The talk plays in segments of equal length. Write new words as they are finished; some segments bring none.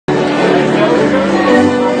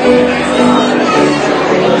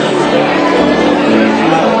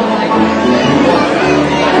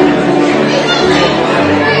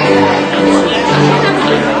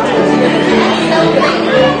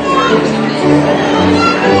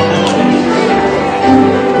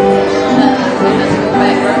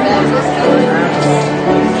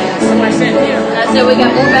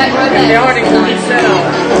They already set up.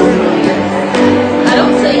 I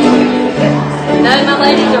don't see you. No, my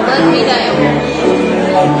ladies are letting me down.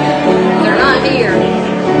 They're not here.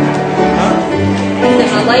 I said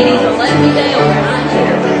my ladies are letting me down. They're not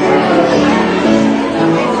here.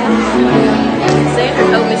 Sandra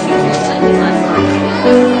told me she was going to let me last night.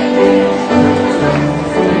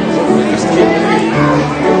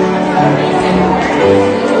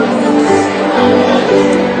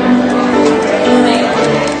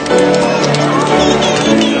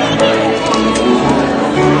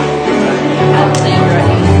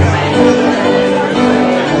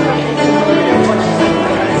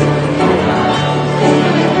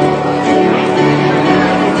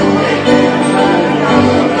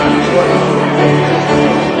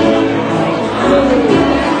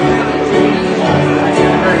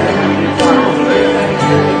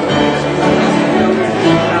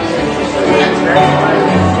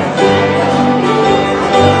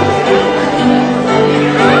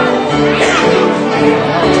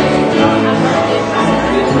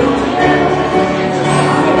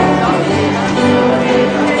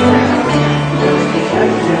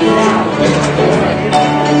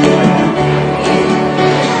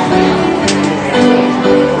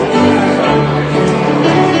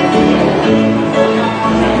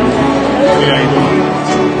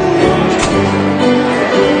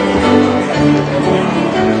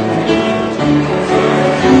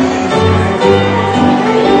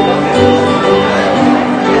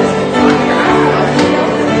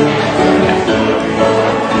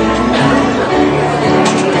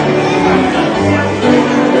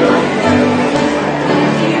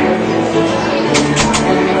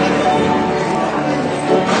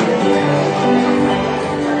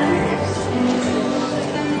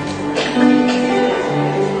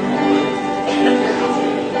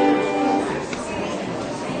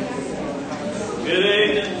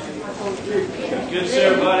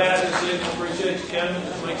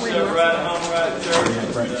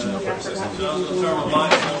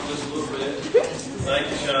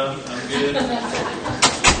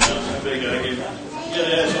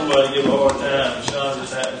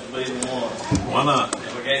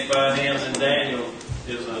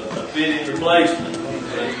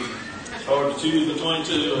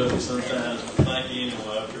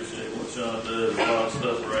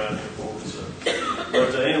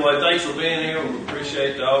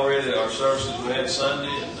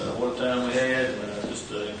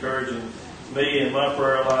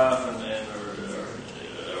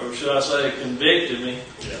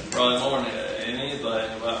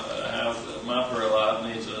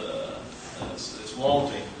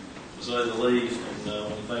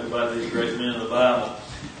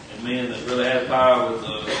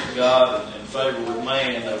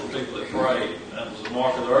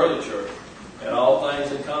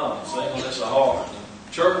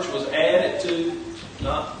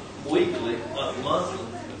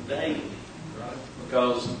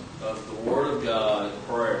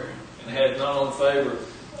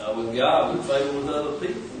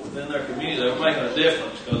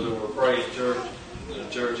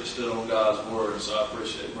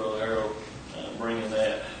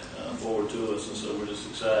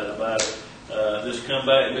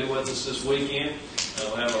 This weekend.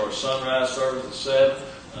 We'll have our sunrise service at 7,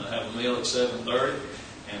 have a meal at 7:30,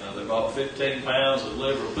 and they bought 15 pounds of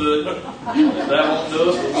liver pudding. If that won't do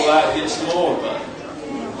us, we'll go out and get some more, buddy.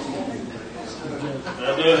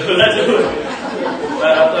 That'll do it.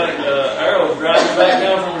 I think Harold was driving back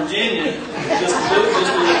down from Virginia just to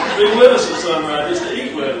be with us at sunrise, just to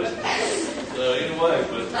eat with us. So anyway,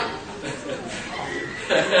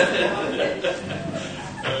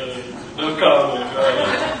 no comment, right?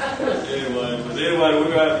 Anyway, we're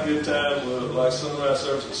going to have a good time. We'll like sunrise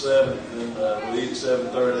service at 7, and we'll eat at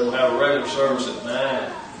 7:30. Then we'll have a regular service at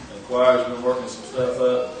 9. The choir's been working some stuff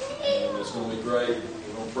up, and it's going to be great.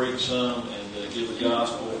 We're going to preach some and give the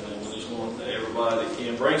gospel, and we just want everybody that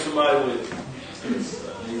can bring somebody with you.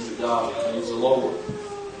 Needs the gospel, needs the Lord.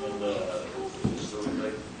 And the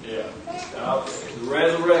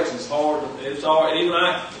resurrection's hard. It's hard. Even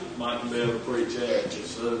I might be able to preach that.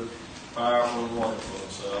 It's so powerful and wonderful.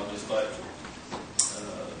 So I'm just thankful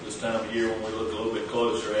this time of year when we look a little bit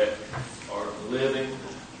closer at our living,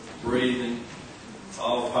 breathing,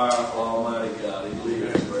 all-powerful, almighty God. He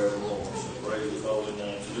lives forevermore. So praise His holy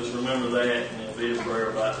name. So just remember that and be in prayer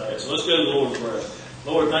about that. So let's go to the Lord's Prayer.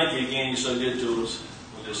 Lord, thank you again. You're so good to us.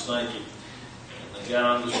 We just thank you. And God,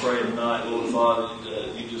 I'm just praying tonight, Lord Father,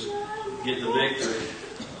 that you just get the victory,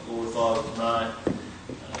 Lord Father, tonight.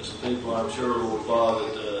 Some people, I'm sure, Lord Father,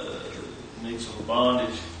 that need some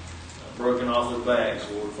bondage broken off their backs,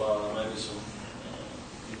 Lord Father. Maybe some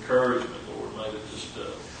encouragement, Lord.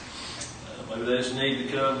 Maybe they just need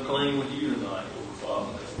to come clean with you tonight, Lord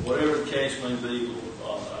Father. Whatever the case may be, Lord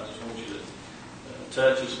Father, I just want you to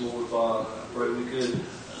touch us, Lord Father. I pray we could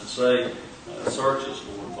say, search us,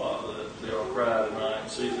 Lord Father, that they are cry tonight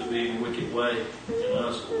and see if there be any wicked way in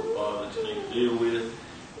us, Lord Father, that you need to deal with,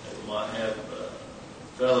 that we might have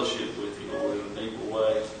fellowship with you, Lord, in a deeper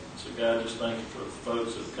way. So, God, just thank you for the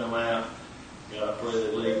folks that have come out. God, I pray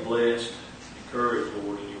they leave blessed, encouraged,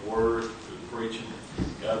 Lord, in your word, through the preaching.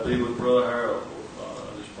 God, be with Brother Harold, Lord Father.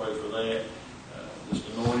 I just pray for that. Just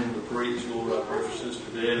anoint him to preach, Lord. I pray for Sister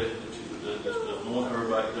Debbie, that you would just anoint her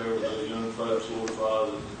back there with those young folks, Lord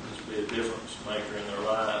Father, and just be a difference maker in their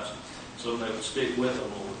lives. So they would stick with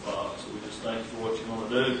them, Lord Father. So we just thank you for what you're going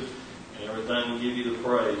to do. And everything we give you the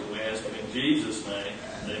praise. We ask it in Jesus' name.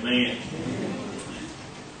 Amen.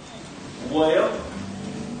 Well,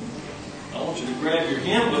 I want you to grab your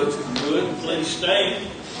hymn books if you would, and please stand.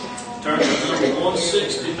 Turn to number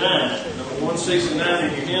 169. Number 169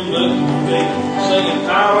 in your hymn book. We'll be singing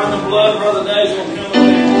Power in the Blood. Brother Days will come up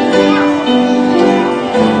here.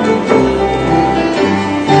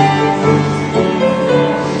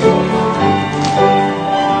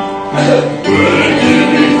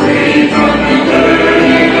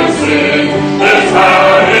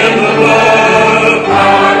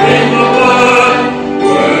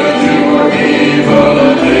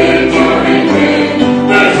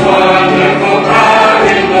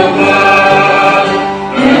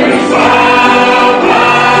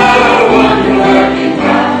 Wonderful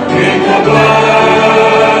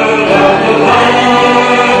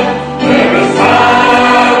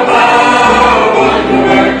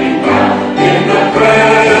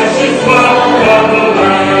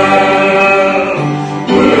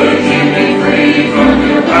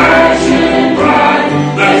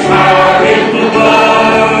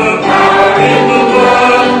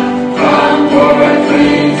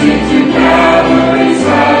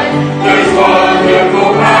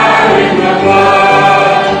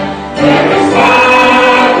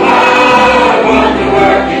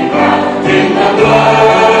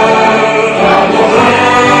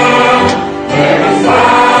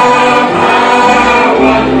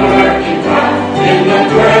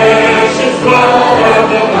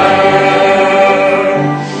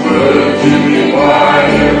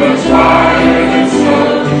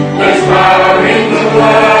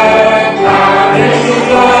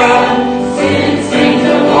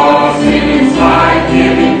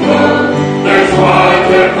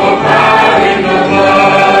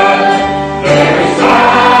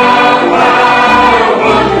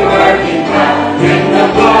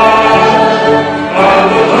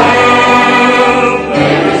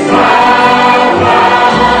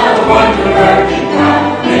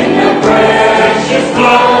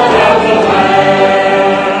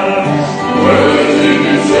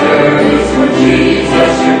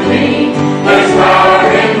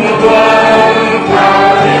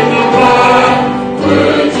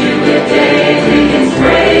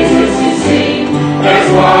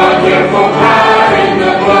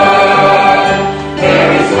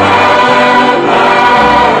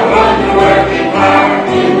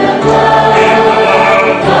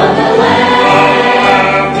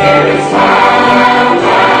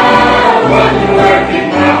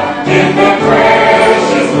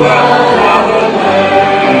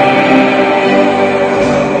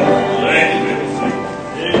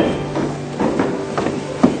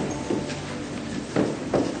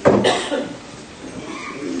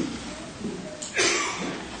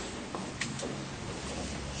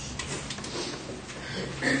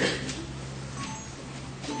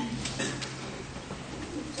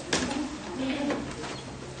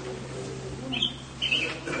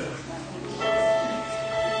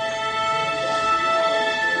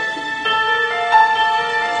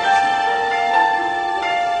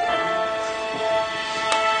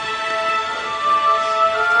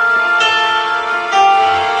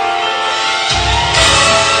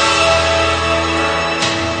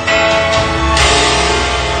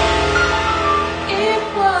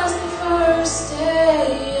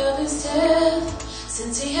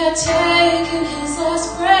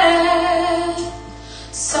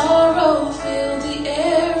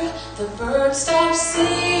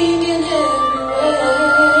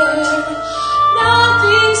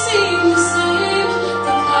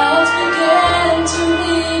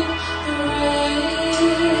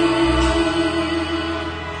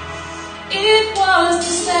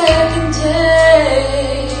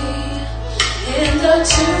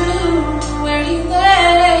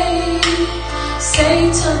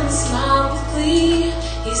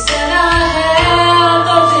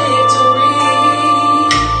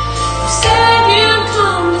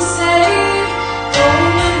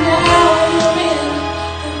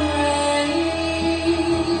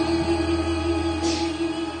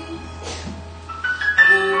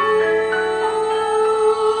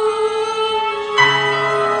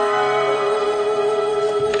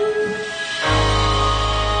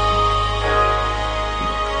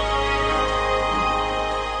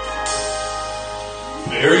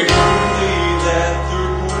Very early that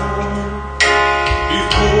third morn,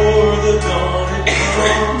 before the dawn had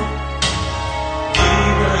come,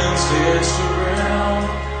 demons danced around,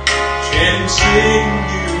 chanting, Satan,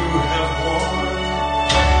 you have won.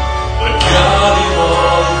 But God, in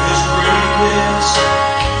all of His greatness,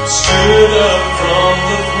 stood up from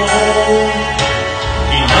the throne.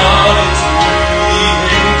 He nodded to the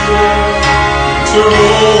angel to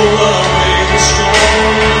roll away the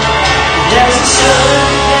storm. As the sun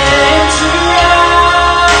began to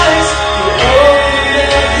rise, He opened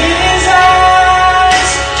up His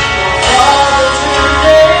eyes. The Father turned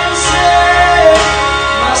and said,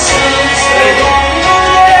 my sins are gone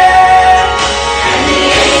away. And the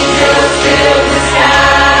angels filled the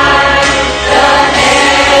sky, the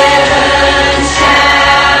heavens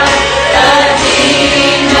shout, the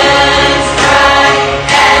demons cry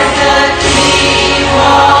as the King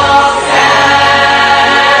walks out.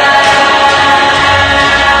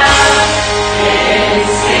 Then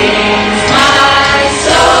sings my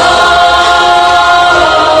soul,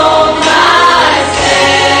 my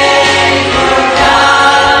Savior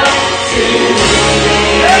God to thee.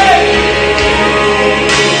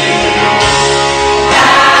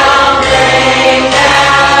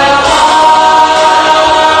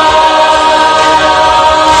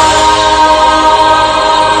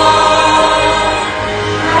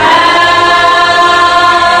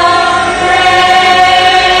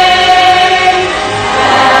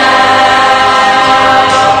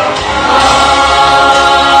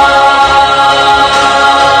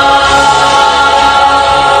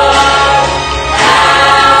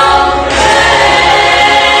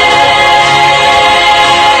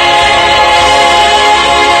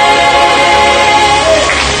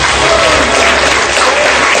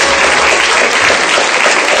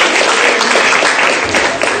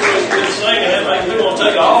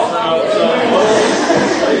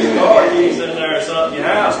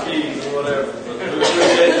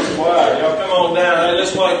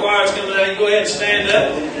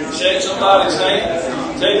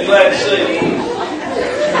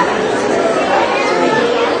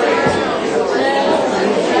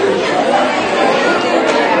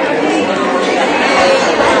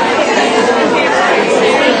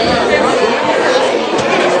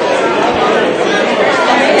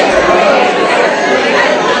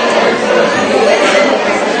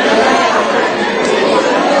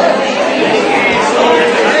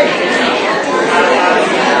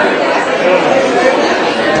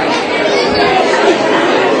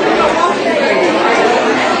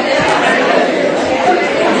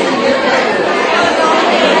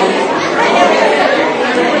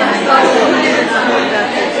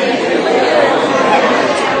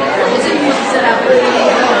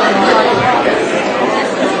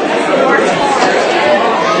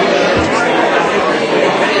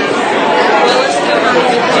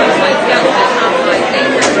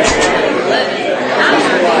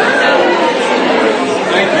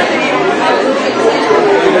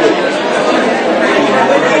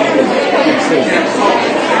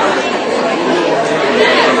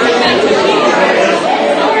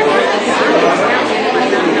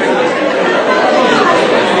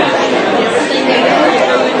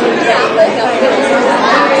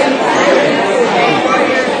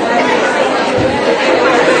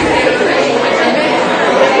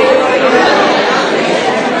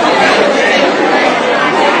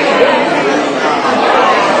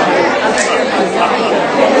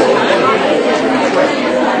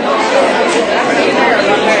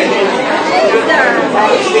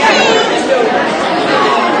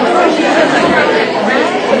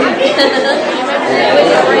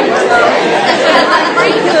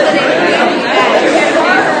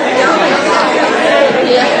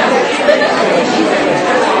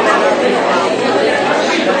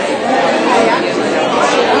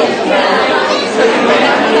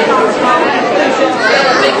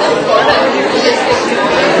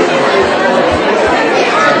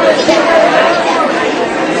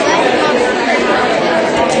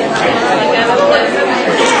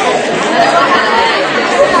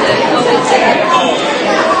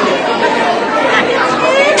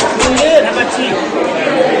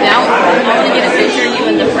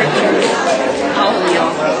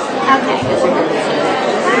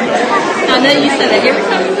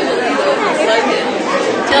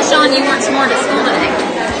 thou Sean, you want some more display?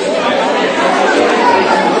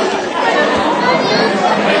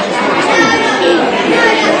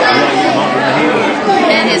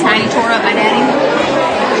 And his hiney tore up my daddy.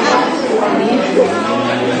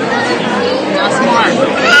 Not smart.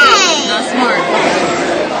 Not smart.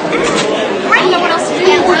 I don't know what else to do.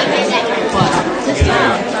 What? Sit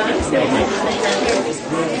down.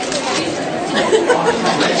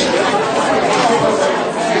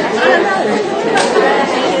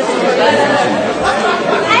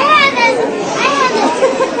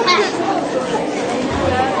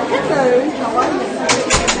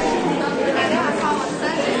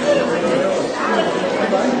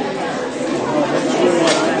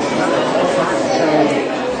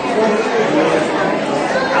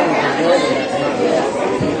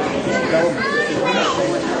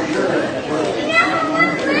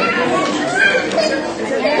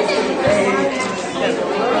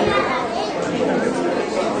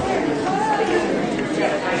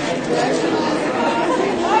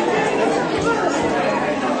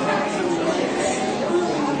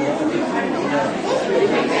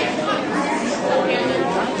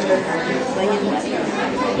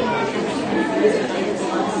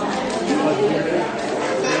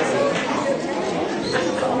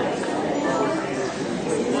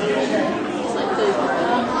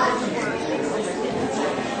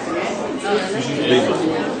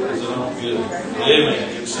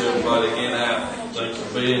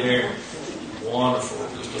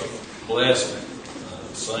 blessing.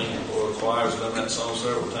 Singing, boy, the choir's done that song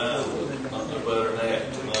several times, but not no better than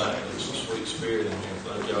that tonight. There's a sweet spirit in here.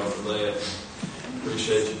 Thank y'all for that.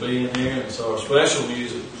 Appreciate you being here. And so our special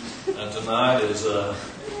music tonight is,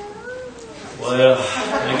 well,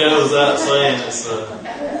 it goes without saying, it's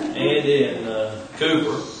Andy and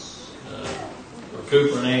Cooper, or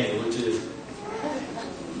Cooper and Andy, which is it?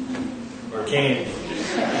 Or Candy.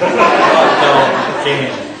 I call it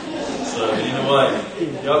Candy. So anyway,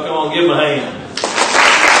 y'all come on, give them a hand.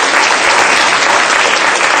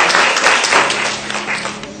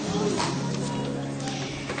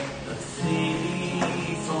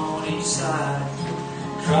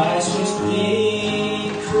 Christ was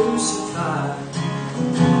being crucified,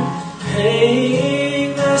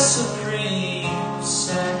 paying the supreme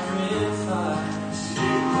sacrifice.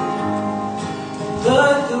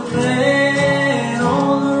 But the man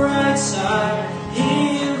on the right side,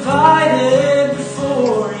 he invited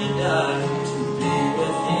before he died to be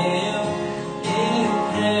with him in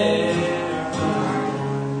paradise.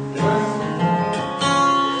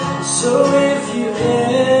 So if you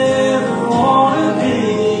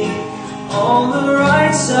on the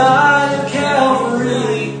right side of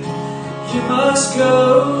Calvary, you must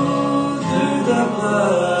go through the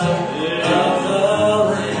blood of the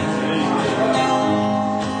Lamb.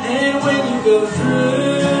 And when you go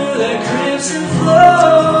through that crimson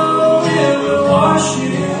flow, it will wash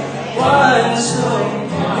you white as snow.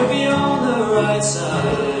 You'll be on the right side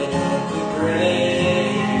of the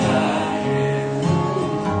great I am.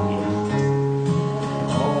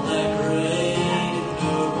 On that great and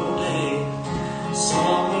noble day,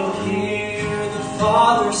 some will hear the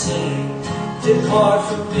Father say, depart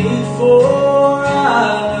from me, for I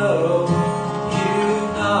know you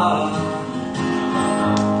not.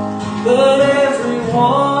 But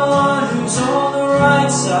everyone who's on the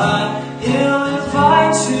right side, he'll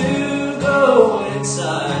invite to go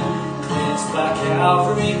inside, cleansed by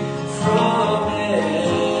Calvary from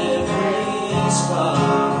every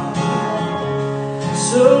spot.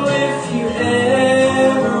 So if you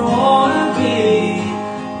ever want to be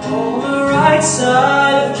on the right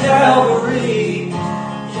side of Calvary,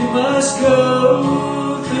 you must go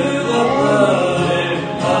through the blood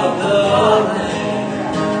of the Lamb.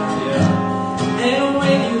 And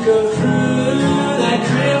when you go through that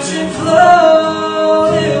crimson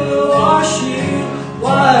flow, it will wash you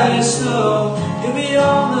white as snow. You'll be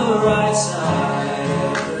on the right side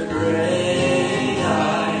of the great I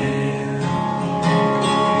am.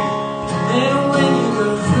 And when you go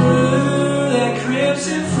through that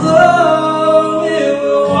crimson flow, it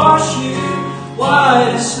will wash you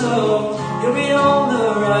white as snow. You'll be on the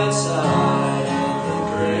right side of the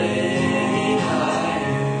great I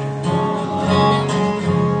am.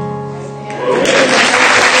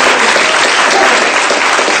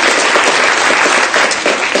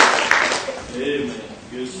 Amen.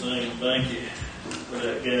 Good singing. Thank you for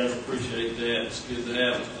that, guys. Appreciate that. It's good to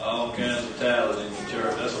have all kinds of talent in the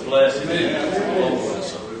church. That's a blessing. Lord.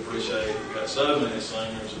 So we appreciate it. We've got so many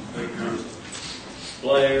singers and pickers,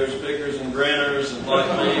 players, pickers and grinters, and like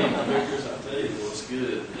me, and pickers. I tell you, it's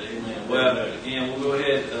good. Amen. Well, again, we'll go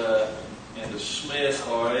ahead and dismiss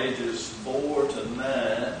our ages 4 to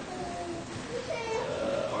 9.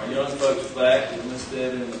 Our young folks back. There's Miss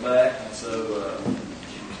Debbie in the back, and so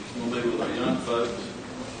she's going to be with our young folks.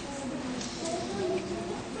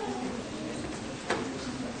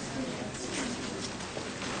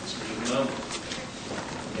 It's a good number.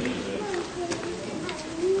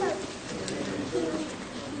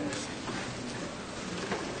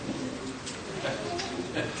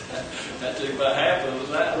 That took about half of it, was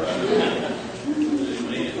that right?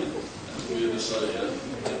 Amen. That's good to say that.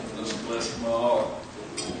 That's a blessing of my heart.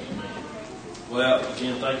 Amen. Well,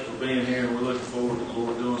 again, thank you for being here. We're looking forward to the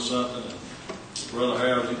Lord doing something. And Brother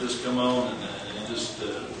Harold, you just come on and just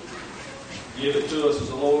give it to us as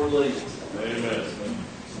the Lord leads. Amen.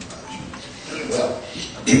 Well,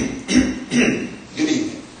 good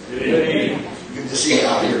evening. Good evening. Good to see you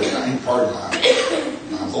out here tonight. Pardon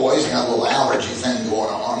my voice. I got a little allergy thing going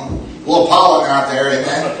on. A little pollen out there,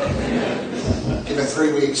 amen? Give it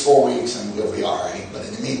 3 weeks, 4 weeks, and we'll be all right. But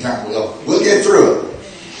in the meantime, we'll get through it.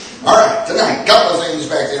 All right, tonight, a couple of things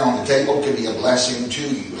back there on the table could be a blessing to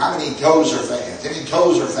you. How many Tozer fans? Any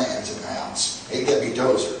Tozer fans in the house? A.W.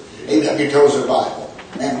 Tozer. A.W. Tozer Bible.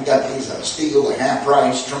 And we got these steel, the half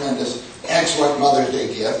price, tremendous, excellent Mother's Day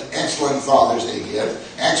gift, excellent Father's Day gift,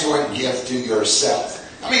 excellent gift to yourself.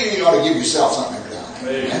 I mean, you ought to give yourself something every now and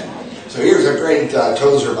then. Amen. So here's a great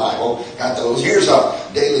Tozer Bible. Got those. Here's a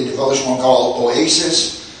daily devotional called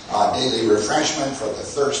Oasis, daily refreshment for the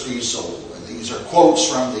thirsty soul. And These are quotes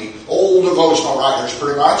from the old devotional writers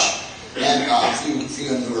pretty much, and a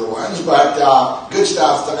few newer ones, but good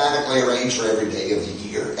stuff thematically arranged for every day of the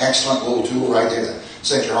year. Excellent little tool right there to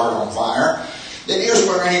set your heart on fire. Then here's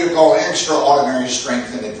what I need to call extraordinary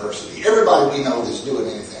strength in adversity. Everybody we know that's doing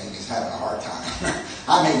anything is having a hard time.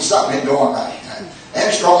 I mean, something ain't going right.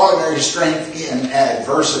 Extraordinary strength in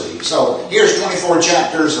adversity. So here's 24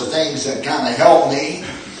 chapters of things that kind of helped me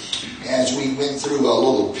as we went through a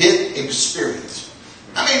little pit experience.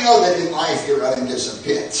 I mean, know that in life you run into some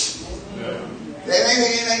pits.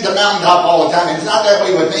 It ain't the mountaintop all the time. It's not that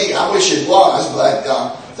way with me. I wish it was, but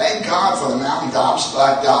thank God for the mountaintops.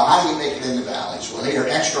 But how do you make it in the valleys? Well, here,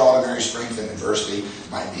 extraordinary strength in adversity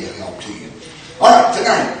might be a help to you. All right,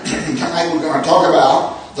 tonight we're going to talk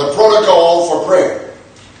about the protocol for prayer.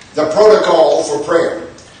 The protocol for prayer.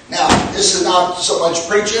 Now, this is not so much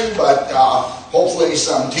preaching, but hopefully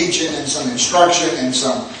some teaching and some instruction and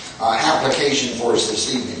some application for us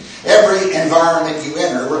this evening. Every environment you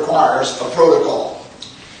enter requires a protocol.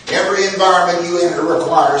 Every environment you enter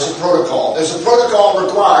requires a protocol. There's a protocol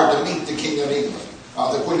required to meet the King of England,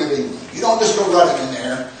 the Queen of England. You don't just go running in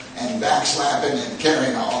there and backslapping and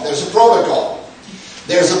carrying on. There's a protocol.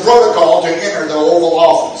 There's a protocol to enter the Oval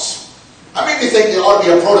Office. I mean, you think there ought to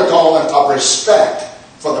be a protocol of respect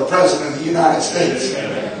for the President of the United States?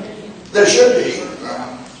 There should be.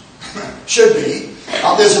 Should be.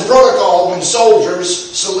 There's a protocol when soldiers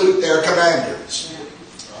salute their commanders.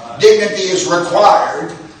 Dignity is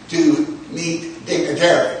required to meet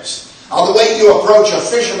dignitaries. The way you approach a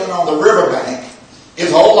fisherman on the riverbank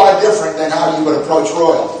is a whole lot different than how you would approach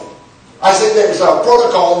royalty. I said there's a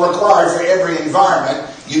protocol required for every environment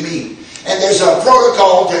you meet. And there's a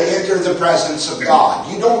protocol to enter the presence of God.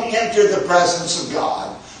 You don't enter the presence of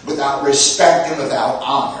God without respect and without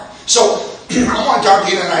honor. So, I want to talk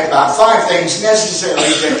to you tonight about 5 things necessary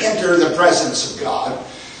to enter the presence of God.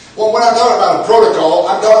 Well, when I'm talking about a protocol,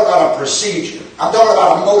 I'm talking about a procedure. I'm talking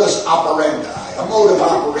about a modus operandi, a mode of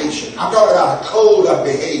operation. I'm talking about a code of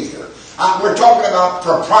behavior. We're talking about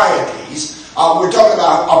proprieties. We're talking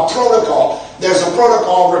about a protocol. There's a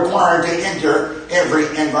protocol required to enter every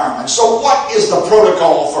environment. So what is the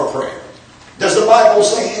protocol for prayer? Does the Bible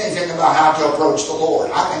say anything about how to approach the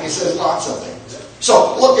Lord? I think it says lots of things.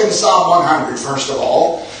 So look in Psalm 100 first of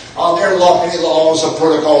all. There are many laws of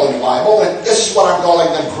protocol in the Bible, and this is what I'm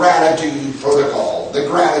calling the gratitude protocol. The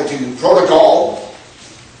gratitude protocol,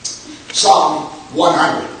 Psalm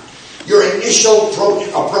 100. Your initial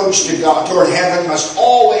approach to God, toward heaven, must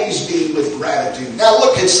always be with gratitude. Now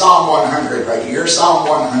look at Psalm 100 right here. Psalm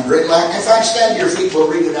 100. In fact, stand to your feet.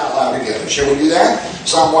 We'll read it out loud together. Shall we do that?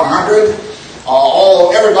 Psalm 100.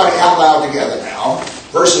 Everybody out loud together now.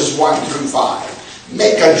 Verses 1 through 5.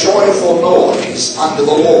 Make a joyful noise unto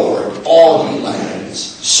the Lord, all ye lands.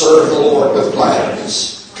 Serve the Lord with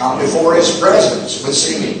gladness. Come before His presence with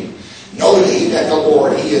singing. Know ye that the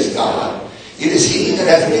Lord, He is God. It is He that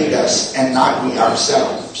hath made us, and not we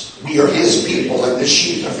ourselves. We are His people, and the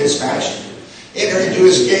sheep of His pasture. Enter into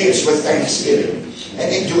His gates with thanksgiving,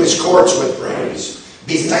 and into His courts with praise.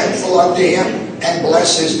 Be thankful unto Him, and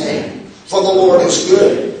bless His name. For the Lord is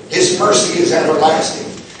good. His mercy is everlasting,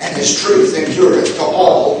 and His truth endureth to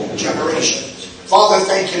all generations. Father,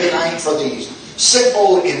 thank you tonight for these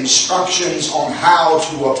simple instructions on how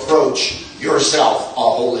to approach yourself, a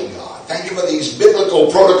holy God. Thank you for these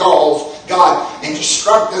biblical protocols. God,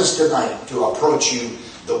 instruct us tonight to approach you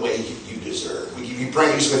the way you deserve. We give you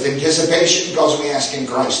praise with anticipation because we ask in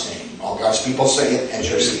Christ's name. All God's people say it as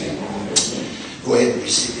you're saying. Go ahead and be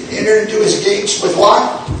seated. Enter into His gates with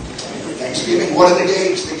what? Thanksgiving. What are the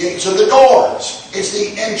gates? The gates are the doors. It's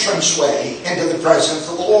the entranceway into the presence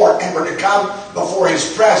of the Lord. And we're to come before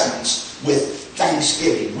His presence with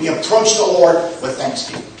thanksgiving. We approach the Lord with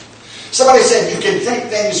thanksgiving. Somebody said you can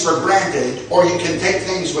take things for granted or you can take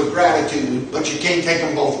things with gratitude, but you can't take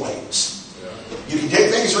them both ways. You can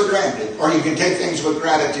take things for granted or you can take things with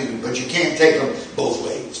gratitude, but you can't take them both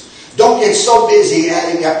ways. Don't get so busy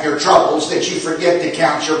adding up your troubles that you forget to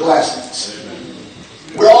count your blessings.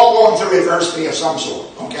 We're all going through adversity of some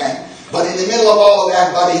sort, okay? But in the middle of all of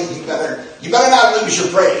that, buddy, you better not lose your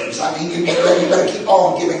praise. I mean, you better keep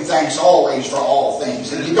on giving thanks always for all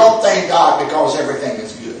things. And you don't thank God because everything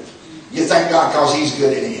is good. You thank God because He's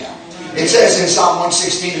good anyhow. It says in Psalm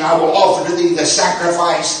 116, I will offer to thee the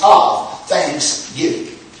sacrifice of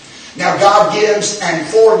thanksgiving. Now God gives and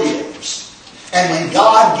forgives. And when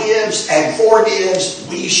God gives and forgives,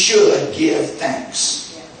 we should give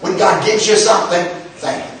thanks. When God gives you something,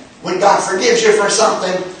 thank Him. When God forgives you for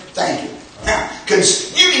something, thank you. Now,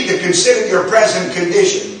 you need to consider your present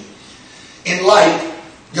condition in light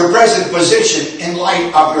your present position in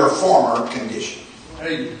light of your former condition.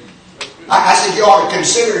 I said you ought to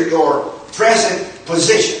consider your present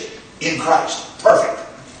position in Christ perfect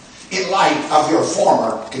in light of your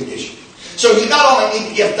former condition. So you not only need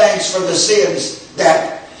to give thanks for the sins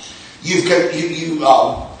that you have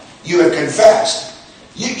confessed,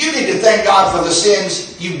 you need to thank God for the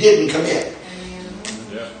sins you didn't commit.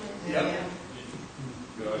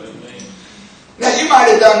 Now you might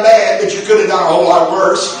have done bad, but you could have done a whole lot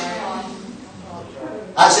worse.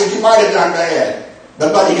 I said you might have done bad,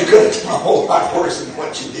 but buddy, you could have done a whole lot worse than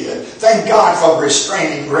what you did. Thank God for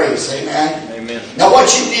restraining grace. Amen. Amen. Now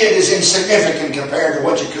what you did is insignificant compared to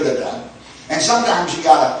what you could have done. And sometimes you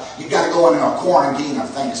gotta go into a quarantine of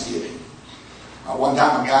Thanksgiving. One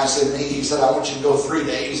time a guy said to me, he said, I want you to go 3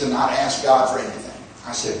 days and not ask God for anything.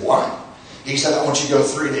 I said, what? He said, I want you to go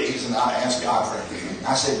 3 days and not ask God for anything.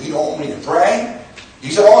 I said, you don't want me to pray? He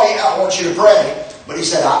said, oh yeah, I want you to pray. But he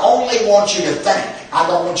said, I only want you to think. I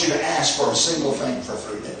don't want you to ask for a single thing for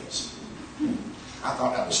 3 days. I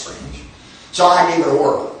thought that was strange. So I gave it a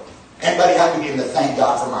whirl. And buddy, I began to thank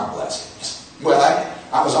God for my blessings. Well,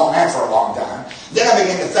 I was on that for a long time. Then I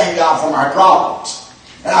began to thank God for my problems.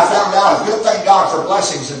 And I found out if you'll thank God for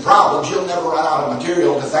blessings and problems, you'll never run out of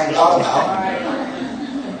material to thank God about.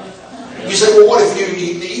 You say, well, what if you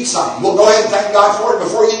need something? Well, go ahead and thank God for it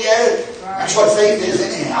before you get it. That's what faith is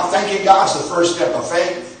anyhow. Thanking God's the first step of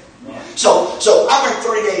faith. So I went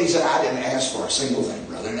 3 days and I didn't ask for a single thing,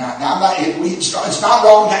 brother. Now it's not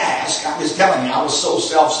wrong to ask. I'm just telling you, I was so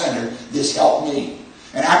self-centered, this helped me.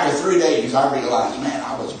 And after 3 days, I realized, man,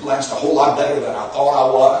 I was blessed a whole lot better than I thought I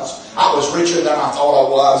was. I was richer than I thought I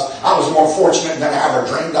was. I was more fortunate than I ever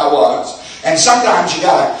dreamed I was. And sometimes you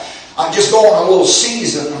gotta just go on a little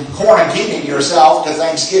season quarantining yourself to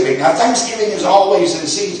Thanksgiving. Now, Thanksgiving is always in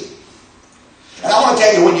season. And I want to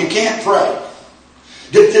tell you, when you can't pray,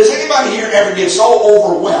 does anybody here ever get so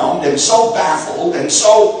overwhelmed and so baffled and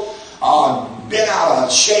so been out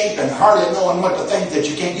of shape and hardly knowing what to think that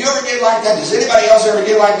you can't? You ever get like that? Does anybody else ever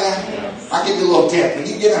get like that? I'll give you a little tip. When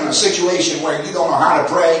you get in a situation where you don't know how to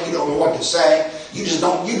pray, you don't know what to say, you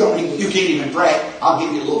can't even pray, I'll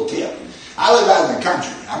give you a little tip. I live out in the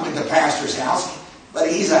country. I'm in the pastor's house, but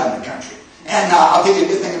he's out in the country. And I'll tell you a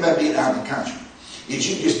good thing about being out in the country is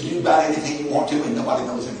you just do about anything you want to and nobody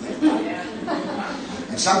knows anything about it.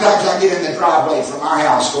 And sometimes I get in the driveway from our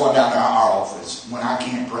house going down to our office when I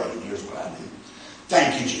can't pray, and here's what I do.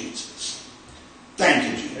 Thank you, Jesus. Thank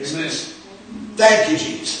you, Jesus. Thank you,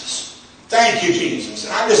 Jesus. Thank you, Jesus.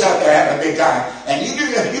 And I'm just out there having a big time. And you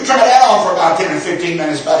try that on for about 10 or 15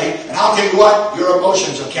 minutes, buddy, and I'll tell you what, your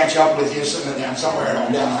emotions will catch up with you sitting down somewhere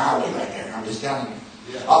on down the highway right there. I'm just telling you.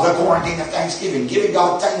 The quarantine of Thanksgiving, giving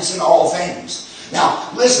God thanks in all things.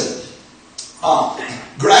 Now, listen.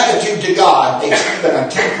 Gratitude to God makes even a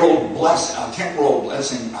temporal blessing,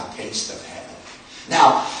 a taste of heaven.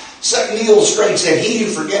 Now, Neil Straight said, he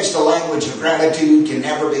who forgets the language of gratitude can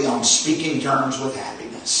never be on speaking terms with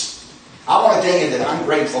happiness. I want to tell you that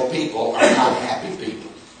ungrateful people are not happy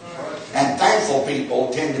people. And thankful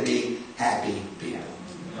people tend to be happy people.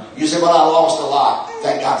 You say, well, I lost a lot.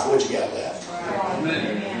 Thank God for what you got left.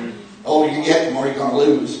 Amen. The older you get, the more you're going to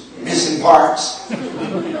lose. Missing parts,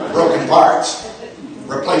 broken parts,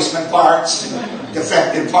 replacement parts,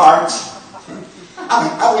 defective parts.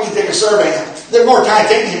 I want you to take a survey. There's more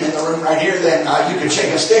titanium in the room right here than you can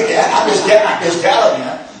shake a stick at. I'm just telling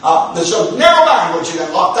you. So never mind what you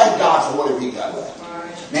got lost. Thank God for whatever you got left.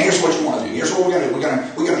 Now here's what you want to do. Here's what we're going to do.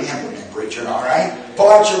 We're going to implement, preacher. All right. Pull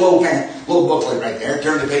out your little booklet right there.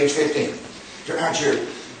 Turn to page 15.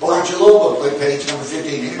 Pull out your little booklet, page number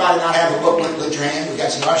 15. Anybody not have a booklet? Lift your hand. We got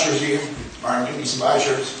some ushers here. All right, we need some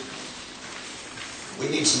ushers. We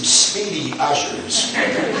need some speedy ushers.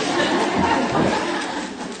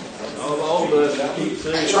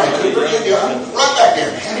 That's right, Cooper. You go. Run back there,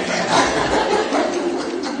 man.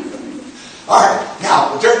 All right, now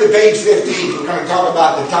we'll turn to page 15. We're going to talk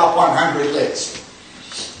about the top 100 list.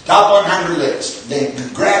 Top 100 list. The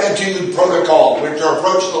gratitude protocol. We're to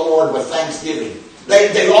approach the Lord with thanksgiving.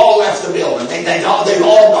 They all left the building. They've all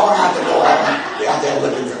gone out the door. They're out there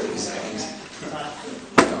looking for these things.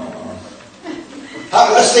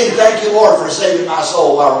 Let's sing Thank You, Lord, for saving my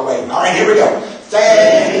soul while we're waiting. All right, here we go.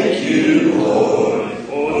 Thank you, Lord,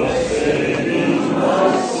 for saving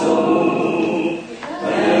my soul.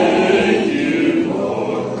 Thank you,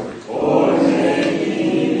 Lord, for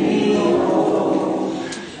making me whole.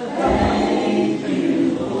 Thank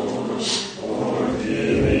you, Lord, for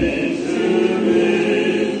giving to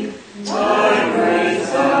me my great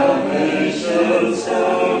salvation, so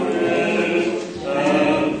rich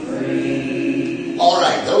and free. All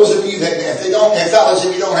right, those of you that, fellas,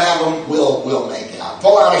 if you don't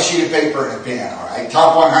sheet of paper and a pen, all right?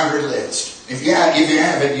 Top 100 list. If you have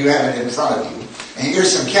it, you have it in front of you. And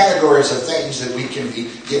here's some categories of things that we can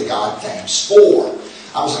give God thanks for.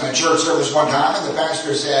 I was in a church service one time, and the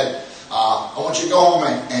pastor said, I want you to go home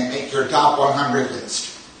and make your top 100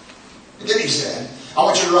 list. And then he said, I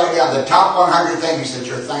want you to write down the top 100 things that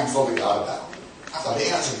you're thankful to God about. I thought, hey,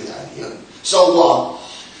 that's a good idea.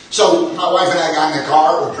 So my wife and I got in the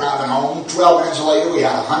car, we're driving home. 12 minutes later, we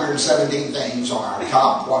had 117 things on our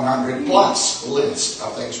top 100 plus list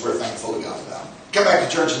of things we're thankful to God about. Come back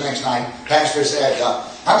to church the next night. Pastor said,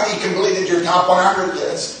 how many completed your top 100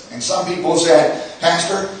 list? And some people said,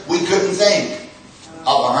 Pastor, we couldn't think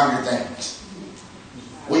of 100 things.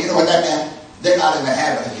 Well, you know what that meant? They're not in the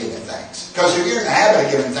habit of giving thanks. Because if you're in the habit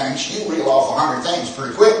of giving thanks, you reel off 100 things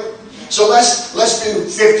pretty quick. So let's do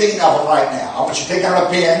 15 of them right now. I want you to take out a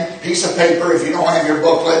pen, piece of paper. If you don't have your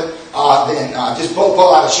booklet, then just pull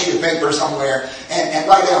out a sheet of paper somewhere and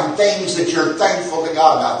write down things that you're thankful to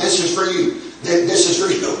God about. This is for you. This is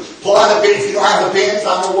for you. Pull out a pen. If you don't have a pen,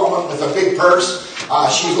 find a woman with a big purse.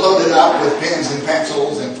 She's loaded up with pens and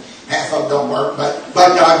pencils, and half of them don't work. But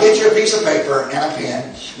get you a piece of paper and a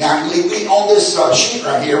pen. Now, we on this sheet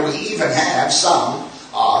right here, we even have some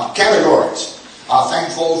categories.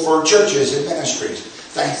 Thankful for churches and ministries.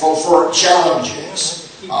 Thankful for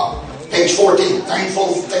challenges. Page 14.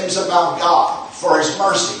 Thankful for things about God. For His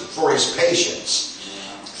mercy. For His patience.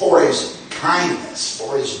 For His kindness.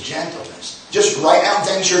 For His gentleness. Just write down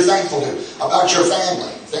things you're thankful to. About your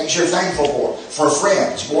family. Things you're thankful for. For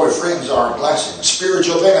friends. Boy, friends are a blessing.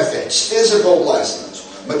 Spiritual benefits. Physical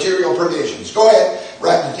blessings. Material provisions. Go ahead.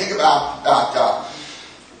 Take about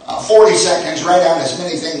 40 seconds. Write down as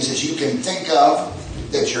many things as you can think of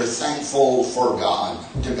that you're thankful for God,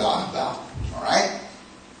 to God about. All right?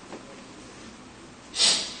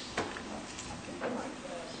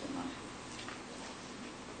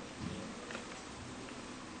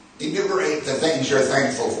 Enumerate the things you're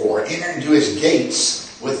thankful for. Enter into His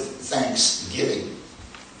gates with thanksgiving.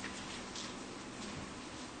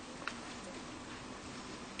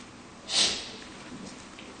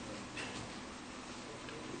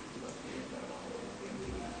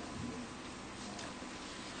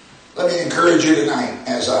 Let me encourage you tonight,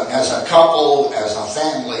 as a couple, as a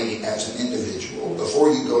family, as an individual,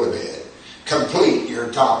 before you go to bed, complete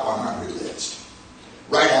your top 100 list.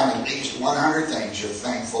 Write down at least 100 things you're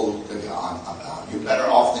thankful to God about. You're better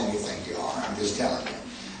off than you think you are, I'm just telling you.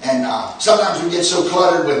 And sometimes we get so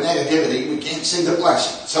cluttered with negativity, we can't see the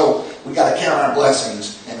blessing. So we got to count our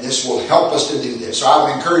blessings, and this will help us to do this. So I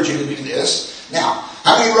would encourage you to do this. Now,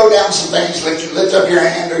 how many wrote down some things? Lift up your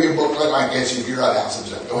hand or your booklet like this if you wrote down some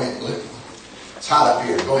stuff. Go ahead and lift. It's hot up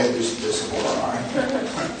here. Go ahead and do some more, all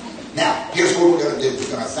right? Now, here's what we're going to do. We're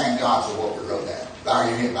going to thank God for what we wrote down. Bow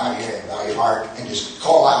your head, bow your heart, and just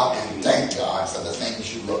call out and thank God for the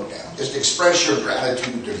things you wrote down. Just express your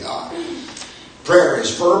gratitude to God. Prayer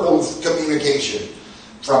is verbal communication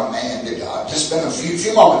from man to God. Just spend a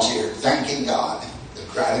few moments here thanking God. The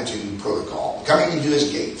gratitude protocol. Coming into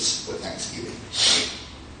His gates with thanksgiving.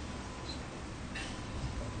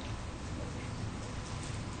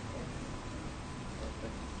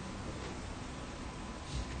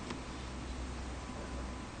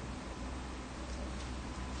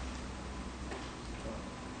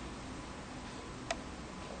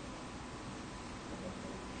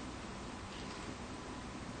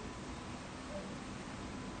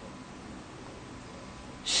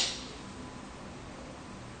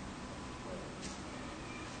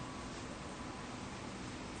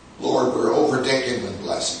 Lord, we're overtaken with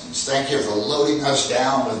blessings. Thank you for loading us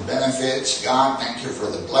down with benefits. God, thank you for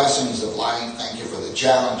the blessings of life. Thank you for the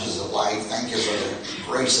challenges of life. Thank you for the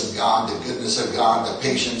grace of God, the goodness of God, the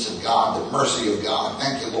patience of God, the mercy of God.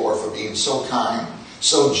 Thank you, Lord, for being so kind,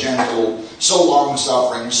 so gentle, so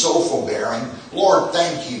long-suffering, so forbearing. Lord,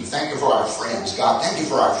 thank you. Thank you for our friends, God. Thank you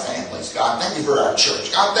for our families, God. Thank you for our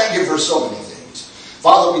church. God, thank you for so many things.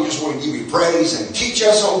 Father, we just want to give you praise and teach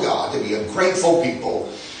us, oh God, to be a grateful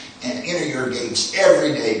people and enter your gates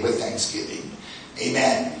every day with thanksgiving.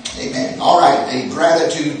 Amen. Amen. All right, the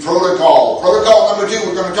gratitude protocol. Protocol number 2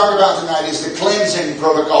 we're going to talk about tonight is the cleansing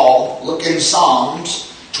protocol. Look in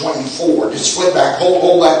Psalms 24. Just flip back.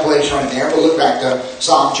 Hold that place right there. We'll look back to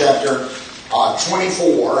Psalm chapter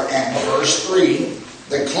 24 and verse 3.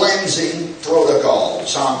 The cleansing protocol.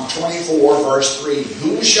 Psalm 24 verse 3.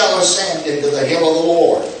 Who shall ascend into the hill of the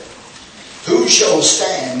Lord? Who shall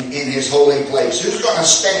stand in His holy place? Who's going to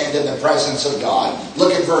stand in the presence of God?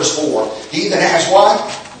 Look at verse 4. He that has what?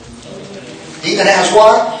 He that has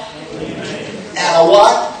what? And a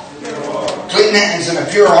what? clean hands and a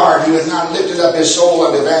pure heart, who hath not lifted up his soul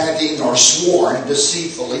unto vanity, nor sworn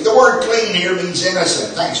deceitfully. The word clean here means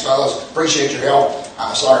innocent. Thanks, fellas. Appreciate your help.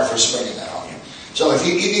 Sorry for springing that on you. So if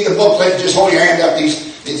you need a booklet, just hold your hand up.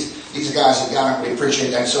 These guys have got it. We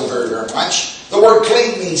appreciate that so very, very much. The word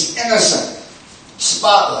clean means innocent,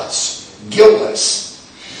 spotless, guiltless.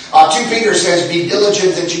 2 Peter says, be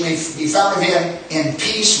diligent that you may be found of him in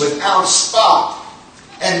peace, without spot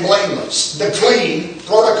and blameless. The clean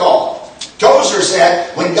protocol. Tozer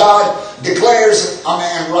said, when God declares a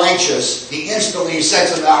man righteous, he instantly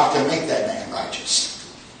sets about to make that man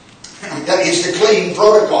righteous. That is the clean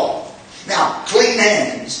protocol. Now, clean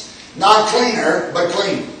hands. Not cleaner, but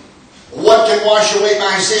clean. What can wash away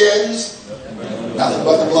my sins? Nothing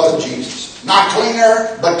but the blood of Jesus. Not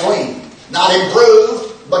cleaner, but clean. Not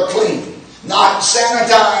improved, but clean. Not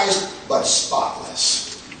sanitized, but spotless.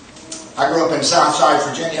 I grew up in Southside,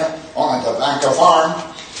 Virginia, on a tobacco farm.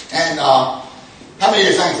 And how many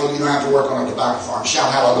are thankful you don't have to work on a tobacco farm?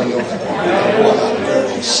 Shout hallelujah. What a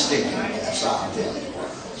dirty, stinking mess, I'm telling you.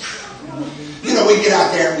 You know, we get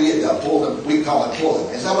out there and we pull them. We call it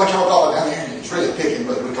pulling. Is that what y'all call it down here? It's really picking,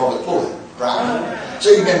 but we call it pulling, right?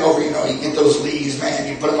 So you bend over, you get those leaves, man.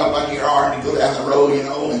 You put them up under your arm, you go down the road, and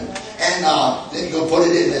then you go put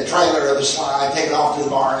it in the trailer or the slide, take it off to the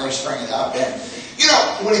barn, they string it up. And,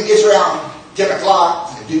 when it gets around 10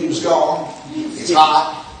 o'clock, the dews gone, it's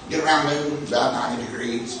hot, get around noon, about 90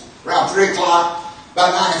 degrees. Around 3 o'clock,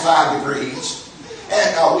 about 95 degrees.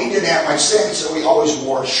 And we didn't have much sense, so we always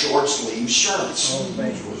wore short-sleeve shirts,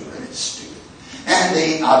 which was really stupid. And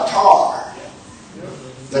the tar,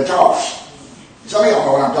 some of y'all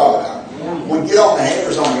know what I'm talking about, would get on the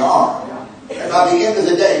hairs on your arm. And by the end of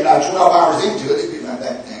the day, about 12 hours into it, it'd be like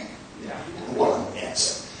that thing. What a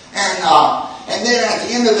mess. And then at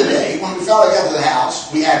the end of the day, when we finally got to the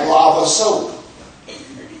house, we had lava soap.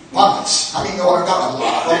 Puppets. I mean, you know what I'm talking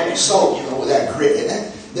about? Lava soap, with that grit in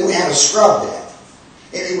it. Then we had to scrub that.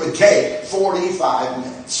 And it would take 45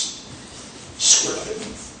 minutes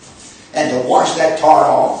scrubbing. And to wash that tar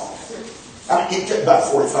off, it took about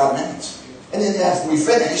 45 minutes. And then after we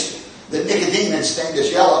finished, the nicotine had stained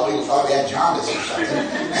us yellow. We thought we had jaundice or something.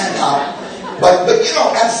 And but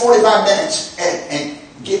after 45 minutes and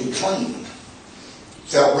getting clean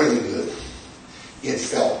felt really good. It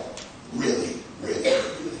felt really, really good.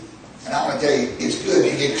 And I want to tell you, it's good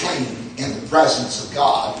to get clean in the presence of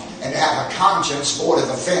God and to have a conscience void of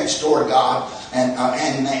offense toward God and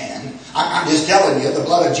man. I'm just telling you, the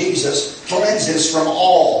blood of Jesus cleanses from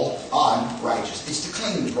all unrighteousness. It's the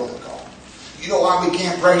clean protocol. You know why we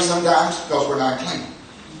can't pray sometimes? Because we're not clean.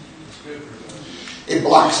 It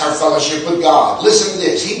blocks our fellowship with God. Listen to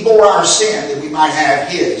this. He bore our sin that we might have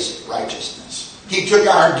His righteousness. He took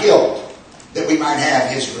our guilt that we might have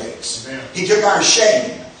His grace. Amen. He took our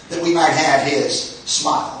shame that we might have His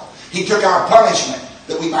smile. He took our punishment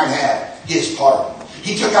that we might have His pardon.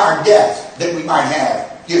 He took our death that we might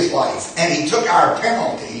have His life. And He took our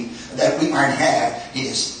penalty that we might have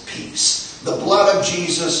His peace. The blood of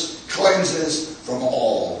Jesus cleanses from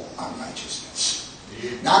all unrighteousness.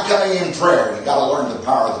 Now I'm telling you in prayer, you've got to learn the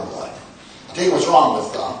power of the blood. I'll tell you what's wrong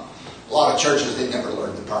with a lot of churches. They never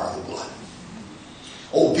learned the power of the blood.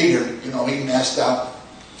 Old Peter, he messed up.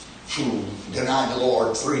 Denied the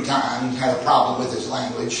Lord 3 times. Had a problem with his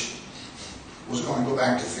language. Was going to go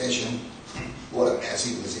back to fishing. What a mess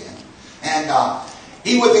he was in. And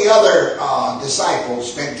he with the other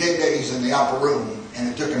disciples spent 10 days in the upper room. And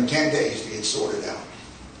it took him 10 days to get sorted out.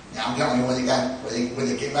 Now I'm telling you, when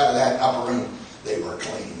they came out of that upper room, they were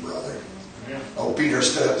clean, brother. Oh, Peter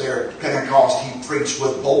stood up there at Pentecost. He preached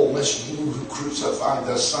with boldness. You who crucified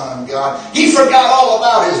the Son of God. He forgot all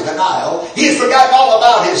about his denial. He had forgotten all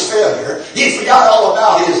about his failure. He forgot all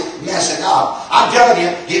about his messing up. I'm telling you,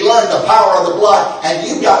 he learned the power of the blood. And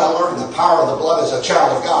you've got to learn the power of the blood as a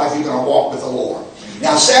child of God if you're going to walk with the Lord.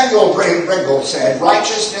 Now Samuel Ringgold said,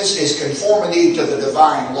 righteousness is conformity to the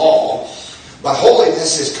divine law, but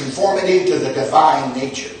holiness is conformity to the divine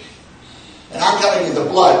nature. And I'm telling you, the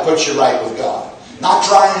blood puts you right with God. Not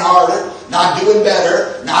trying harder, not doing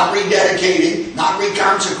better, not rededicating, not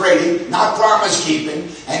reconsecrating, not promise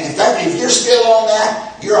keeping. And if you're still on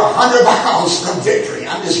that, you're 100 miles from victory.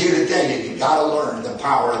 I'm just here to tell you, you've got to learn the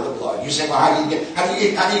power of the blood. You say, well, how do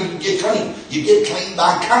you get clean? You get clean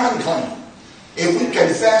by coming clean. If we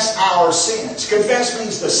confess our sins, confess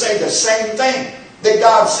means to say the same thing that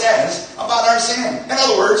God says about our sin. In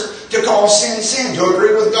other words, to call sin, sin, to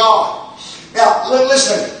agree with God. Now,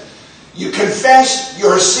 listen, you confess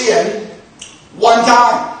your sin one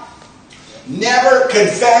time. Never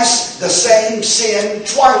confess the same sin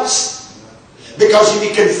twice. Because if you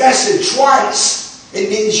confess it twice, It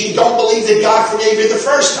means you don't believe that God forgave you the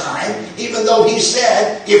first time, even though He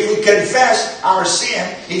said, if we confess our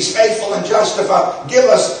sin, He's faithful and just to forgive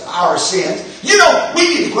us our sins. You know, we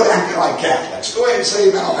need to quit acting like Catholics. Go ahead and say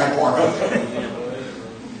amen on that point right there.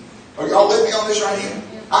 Are y'all with me on this right here?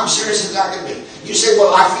 I'm serious as I can be. You say,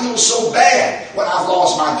 well, I feel so bad when I've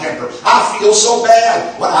lost my temper. I feel so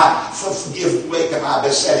bad when I give way to my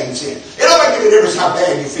besetting sin. It don't make any difference how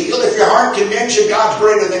bad you feel. If your heart convinces you God's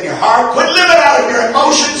greater than your heart, quit living out of your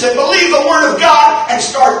emotions and believe the Word of God and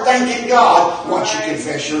start thanking God once you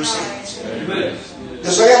confess your sins. Amen.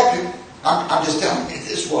 Does that help you? I'm just telling you,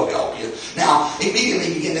 this will help you. Now,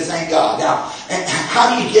 immediately begin to thank God. Now, and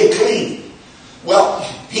how do you get clean? Well,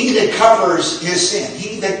 he that covers his sin,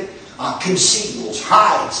 he that conceals,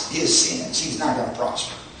 hides his sins, he's not going to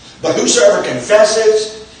prosper. But whosoever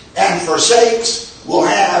confesses and forsakes will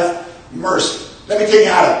have mercy. Let me tell you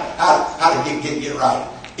how to get it right.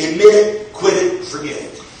 Admit it, quit it, forget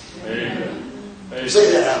it. Amen.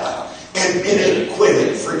 Say that out loud. Admit it, quit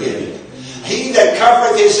it, forget it. He that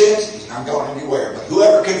covereth his sins, he's not going anywhere, but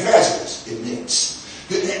whoever confesses, admits,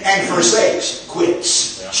 and forsakes,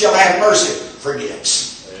 quits, shall have mercy, forgets.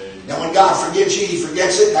 Now when God forgives you, He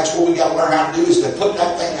forgets it. That's what we got to learn how to do, is to put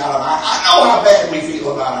that thing out of mind. I know how bad we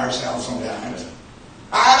feel about ourselves sometimes.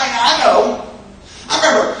 I know. I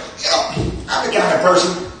remember, I'm the kind of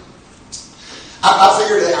person, I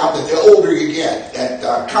figured it out that the older you get,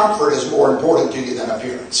 that comfort is more important to you than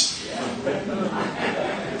appearance.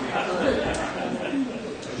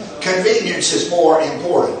 Convenience is more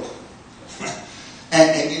important.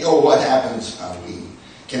 And you know what happens? We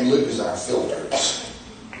can lose our filters.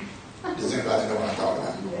 Does anybody know what I'm talking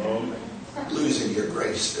about? Losing your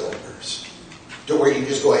grace filters. To where you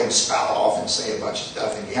just go ahead and spout off and say a bunch of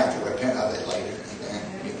stuff and you have to repent of it later.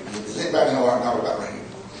 Does anybody know what I'm talking about right now?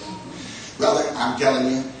 Brother, I'm telling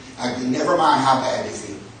you, never mind how bad you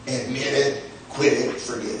feel. Admit it, quit it,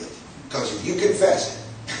 forget it. Because if you confess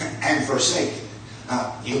it and forsake it,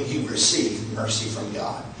 you receive mercy from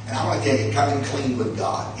God. And I want to tell you, coming clean with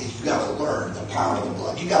God is you've got to learn the power of the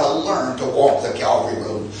blood. You've got to learn to walk the Calvary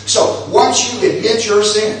road. So once you admit your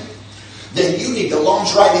sin, then you need to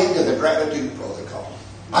launch right into the gratitude protocol.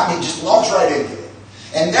 I mean, just launch right into it.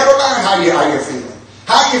 And never mind how you're feeling.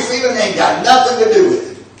 How you're feeling ain't got nothing to do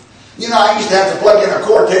with it. You know, I used to have to plug in a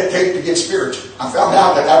quartet tape to get spiritual. I found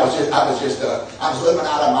out that I was living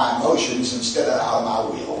out of my emotions instead of out of my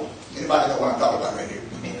will. Anybody know what I'm talking about right here?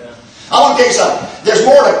 I want to tell you something. There's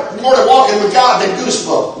more to walking with God than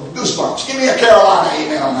goosebumps. Give me a Carolina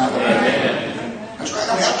amen on that one. Amen. That's right.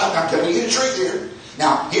 I'm telling you the truth here.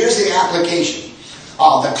 Now, here's the application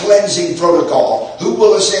of the cleansing protocol. Who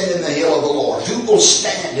will ascend in the hill of the Lord? Who will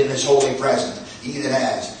stand in His holy presence? He that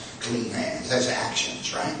has clean hands. That's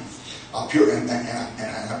actions, right? A pure and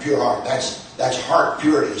a pure heart. That's heart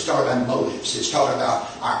purity. It's talking about motives. It's talking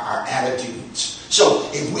about our attitudes. So,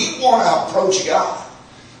 if we want to approach God,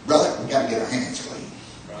 brother, we've got to get our hands clean.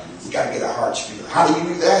 We've got to get our hearts pure. How do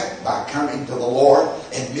you do that? By coming to the Lord,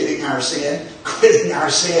 admitting our sin, quitting our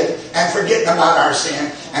sin, and forgetting about our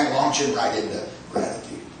sin, and launching right into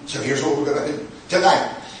gratitude. So here's what we're going to do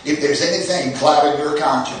tonight. If there's anything clouding your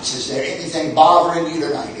conscience, is there anything bothering you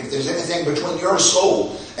tonight? If there's anything between your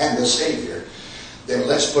soul and the Savior, then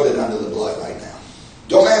let's put it under the blood right now.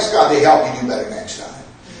 Don't ask God to help you do better next time.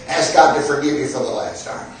 Ask God to forgive you for the last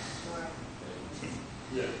time.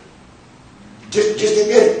 Just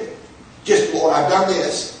admit it. Just, Lord, I've done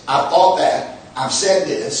this. I've thought that. I've said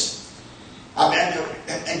this.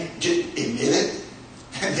 And just admit it.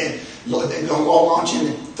 And then, Lord, then go launch in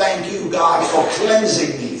and thank you, God, for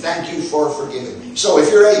cleansing me. Thank you for forgiving me. So if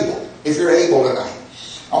you're able tonight,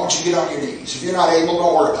 I want you to get on your knees. If you're not able,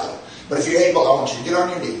 don't worry about it. But if you're able, I want you to get on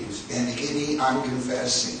your knees and any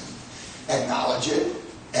unconfessed sin, acknowledge it,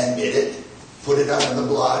 admit it, put it under the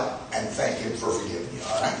blood, and thank Him for forgiving you.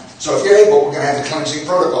 All right? So if you're able, we're going to have the cleansing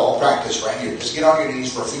protocol practice right here. Just get on your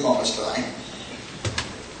knees for a few moments tonight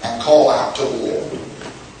and call out to the Lord.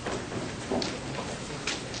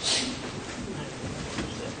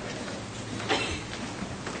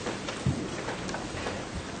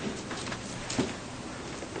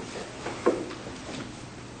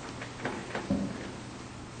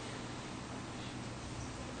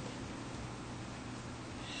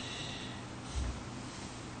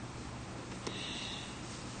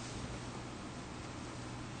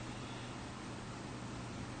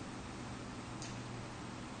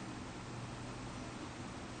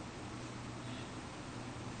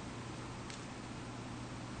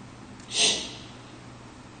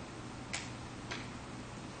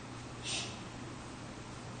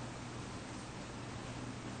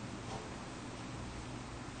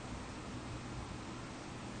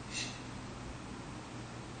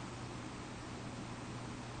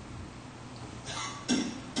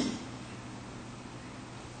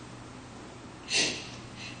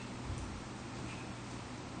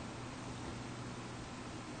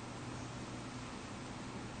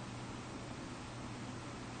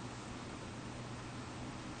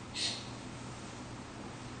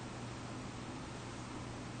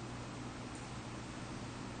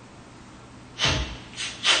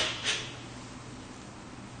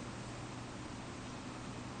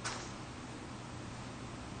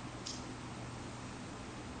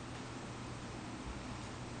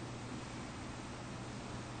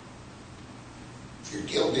 you're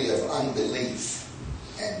guilty of unbelief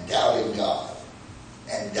and doubting God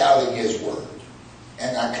and doubting His Word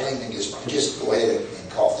and not claiming His mind, just go ahead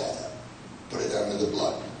and cough that up. Put it under the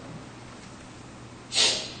blood.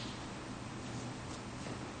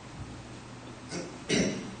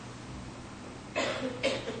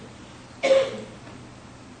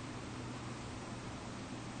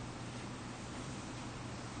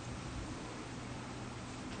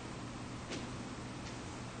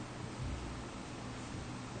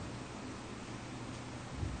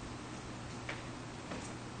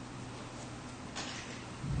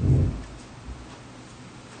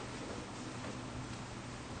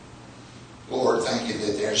 Lord, thank you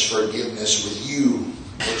that there's forgiveness with you,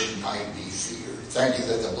 which might be feared. Thank you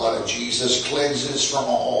that the blood of Jesus cleanses from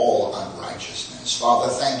all unrighteousness.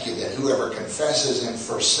 Father, thank you that whoever confesses and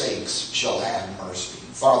forsakes shall have mercy.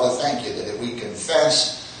 Father, thank you that if we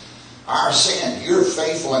confess our sin, you're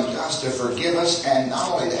faithful and just to forgive us, and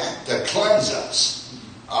not only that, to cleanse us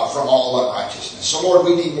from all unrighteousness. So Lord,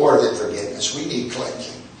 we need more than forgiveness. We need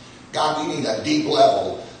cleansing. God, we need a deep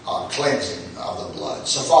level of cleansing of the blood.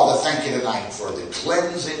 So Father, thank you tonight for the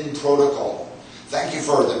cleansing protocol. Thank you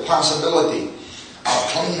for the possibility of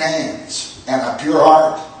clean hands and a pure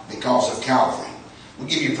heart because of Calvary. We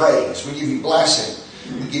give you praise. We give you blessing.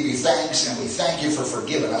 We give you thanks, and we thank you for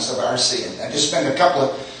forgiving us of our sin. And just spend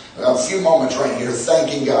a few moments right here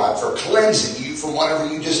thanking God for cleansing you from whatever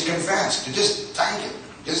you just confessed. To just thank Him.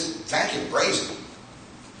 Just thank Him. Praise Him.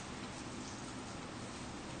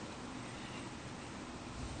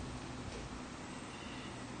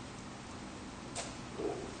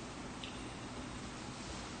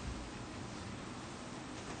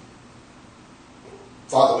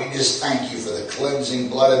 Father, we just thank you for the cleansing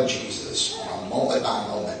blood of Jesus on a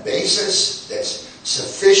moment-by-moment basis that's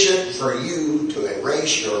sufficient for you to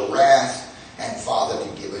erase your wrath and, Father,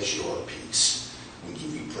 to give us your peace. We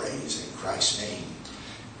give you praise in Christ's name.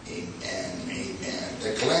 Amen. Amen.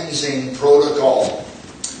 The cleansing protocol.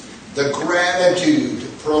 The gratitude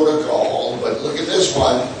protocol. But look at this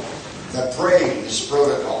one. The praise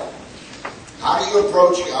protocol. How do you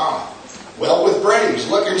approach God? Well, with praise.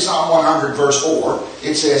 Look in Psalm 100, verse 4.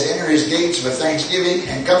 It says, enter His gates with thanksgiving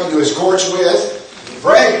and come into His courts with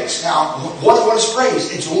praise. Now, what is praise?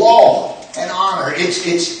 It's laud and honor. It's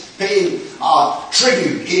paying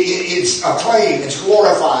tribute. It's acclaim. It's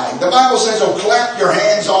glorifying. The Bible says, oh, clap your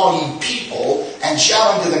hands, all ye people, and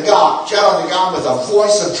shout unto God. Shout unto God with a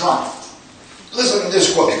voice of triumph. Listen to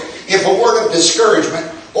this quote. If a word of discouragement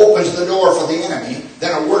opens the door for the enemy,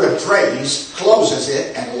 then a word of praise closes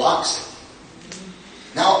it and locks it.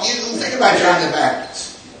 Now, you think about John the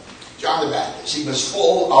Baptist. John the Baptist, he was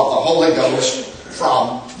full of the Holy Ghost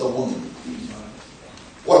from the womb.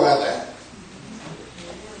 What about that?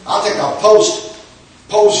 I'll take a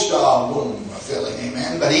post-womb filling,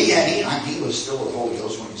 amen. But he was still with the Holy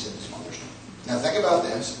Ghost when he was in his mother's womb. Now, think about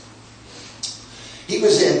this. He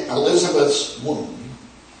was in Elizabeth's womb.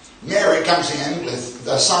 Mary comes in with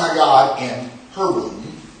the Son of God in her womb.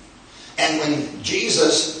 And when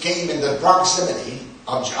Jesus came into proximity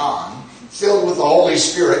of John, filled with the Holy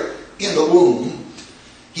Spirit in the womb,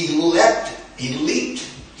 he leapt,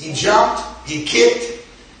 he jumped, he kicked,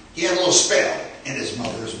 he had a little spell in his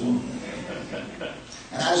mother's womb.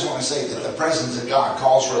 And I just want to say that the presence of God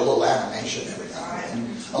calls for a little animation every now and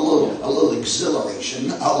then, a little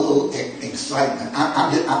exhilaration, a little excitement.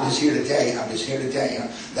 I'm just here to tell you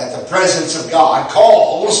that the presence of God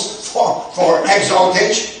calls for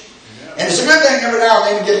exaltation. And it's a good thing every now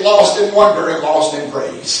and then to get lost in wonder and lost in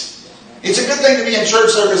praise. It's a good thing to be in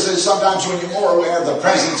church services sometimes when you're more aware of the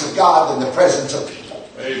presence of God than the presence of people.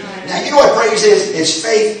 Amen. Now, you know what praise is? It's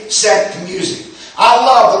faith set to music. I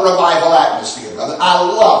love the revival atmosphere, brother. I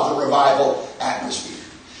love the revival atmosphere.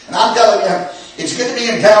 And I'm telling you, it's good to be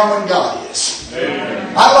in town when God is.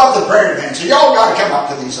 Amen. I love the prayer events. So y'all got to come up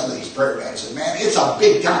to some of these prayer events. And man, it's a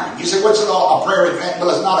big time. You say, what's it all? A prayer event?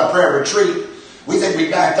 Well, it's not a prayer retreat. We think we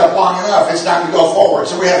backed up long enough. It's time to go forward.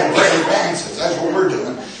 So we're having prayer advances. That's what we're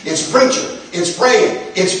doing. It's preaching. It's praying.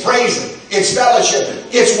 It's praising. It's fellowshipping.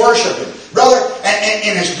 It's worshiping. Brother,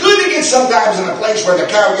 and it's good to get sometimes in a place where the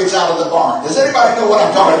cow gets out of the barn. Does anybody know what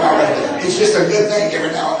I'm talking about right there? It's just a good thing every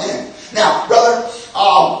now and then. Now, brother,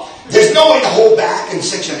 there's no way to hold back in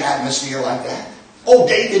such an atmosphere like that. Oh,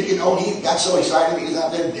 David, he got so excited he was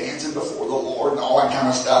out there dancing before the Lord and all that kind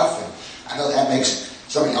of stuff. And I know that makes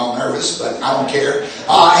some of y'all nervous, but I don't care.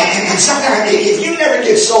 And sometimes if you never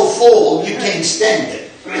get so full, you can't stand it.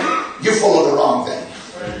 You're full of the wrong thing.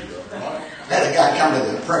 had a guy come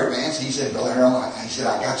to the prayer advance. He said, Brother Harold, he said,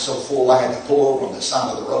 I got so full I had to pull over on the side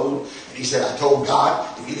of the road. And he said, I told God,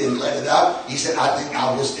 if he didn't let it up, he said, I think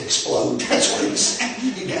I'll just explode. That's what he said.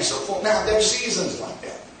 He got so full. Now, there's seasons like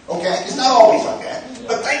that. Okay? It's not always like that.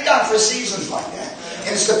 But thank God for seasons like that. And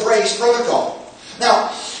it's the praise protocol.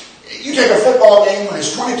 Now, you take a football game when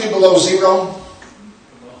it's 22 below zero,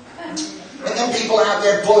 and then people out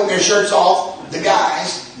there pulling their shirts off, the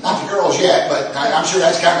guys, not the girls yet, but I'm sure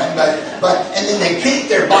that's coming, but and then they paint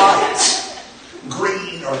their bodies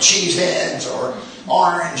green or cheese heads or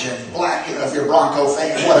orange and black, if you're a Bronco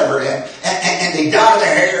fan, whatever, and they dye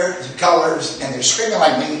their hair colors, and they're screaming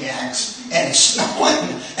like maniacs, and it's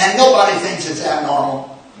snowing, and nobody thinks it's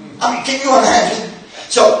abnormal. I mean, can you imagine?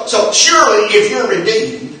 So surely, if you're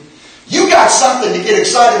redeemed, you got something to get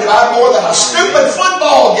excited about more than a stupid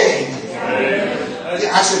football game.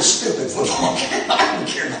 Yeah, I said stupid football game. I don't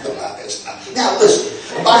care nothing about this. Now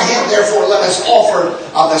listen, by him therefore let us offer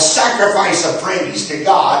the sacrifice of praise to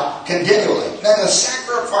God continually. Now the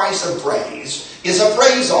sacrifice of praise is a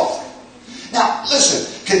praise offering. Now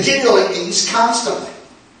listen, continually means constantly.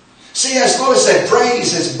 C.S. Lewis said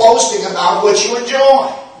praise is boasting about what you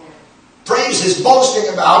enjoy. Praise is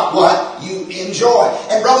boasting about what you enjoy.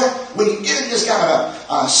 And brother, when you get in this kind of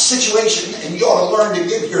a situation, and you ought to learn to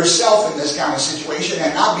give yourself in this kind of situation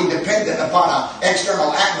and not be dependent upon an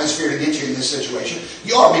external atmosphere to get you in this situation,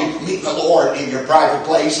 you ought to be meeting the Lord in your private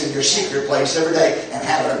place, in your secret place every day and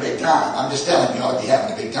having a big time. I'm just telling you, you ought to be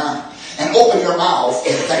having a big time. And open your mouth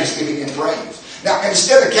in thanksgiving and praise. Now,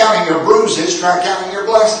 instead of counting your bruises, try counting your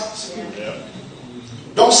blessings.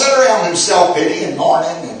 Don't sit around in self-pity and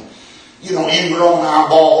mourning and ingrown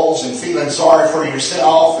eyeballs and feeling sorry for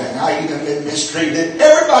yourself and how you've been mistreated.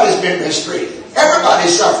 Everybody's been mistreated.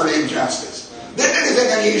 Everybody's suffered injustice. There isn't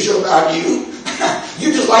anything unusual about you.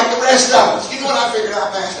 You're just like the rest of us. You know what I figured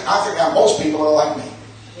out, Pastor? I figured out most people are like me.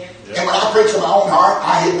 And when I preach from my own heart,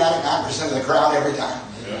 I hit 99% of the crowd every time.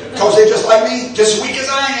 Because they're just like me, just as weak as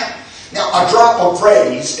I am. Now, a drop of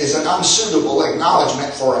praise is an unsuitable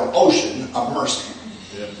acknowledgement for an ocean of mercy.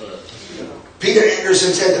 Peter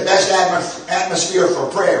Anderson said the best atmosphere for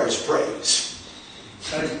prayer is praise.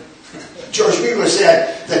 George Mueller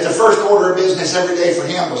said that the first order of business every day for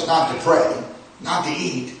him was not to pray, not to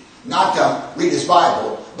eat, not to read his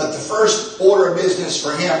Bible, but the first order of business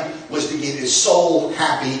for him was to get his soul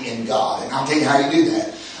happy in God. And I'll tell you how you do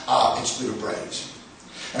that. It's through praise.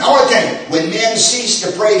 And I want to tell you, when men cease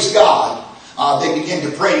to praise God, they begin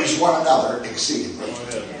to praise one another exceedingly.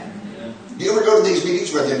 Do you ever go to these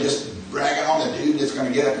meetings where they're just bragging on the dude that's going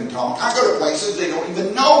to get up and talk? I go to places they don't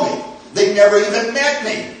even know me. They've never even met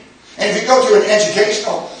me. And if you go to an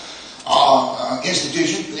educational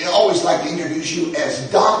institution, they always like to introduce you as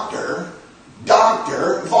Dr.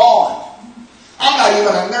 Vaughn. I'm not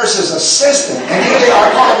even a nurse's assistant, and here they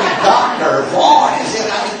are calling me Dr. Vaughn.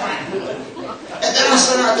 And then I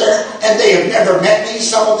sit out there, and they have never met me,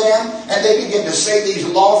 some of them, and they begin to say these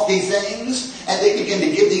lofty things, and they begin to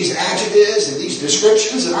give these adjectives and these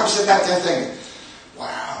descriptions, and I'm sitting out there thinking,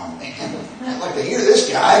 wow, man, I'd like to hear this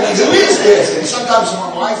guy. I mean, who is this? And sometimes when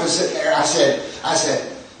my wife is sitting there, I said,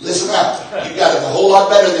 listen up, you got it a whole lot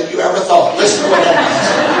better than you ever thought. Listen to what that means.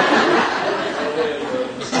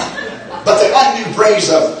 But the undue praise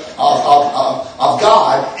of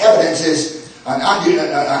God evidences an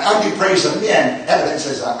undue praise of men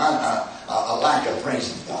evidences a lack of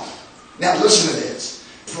praising God. Now listen to this.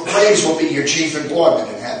 Praise will be your chief employment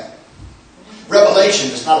in heaven.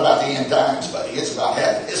 Revelation is not about the end times, buddy. It's about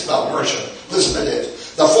heaven. It's about worship. Listen to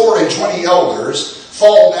this. The 4 and 20 elders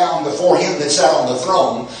fall down before him that sat on the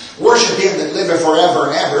throne, worship him that liveth forever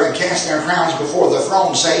and ever, and cast their crowns before the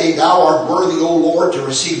throne, saying, Thou art worthy, O Lord, to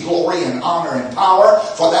receive glory and honor and power,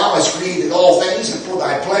 for thou hast created all things, and for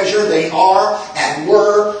thy pleasure they are and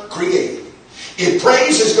were created. If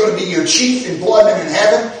praise is going to be your chief employment in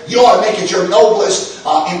heaven, you ought to make it your noblest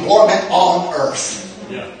employment on earth.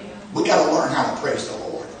 Yeah. We got to learn how to praise the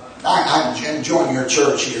Lord. I'm enjoying your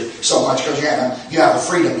church here so much because you have a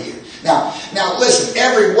freedom here. Now listen,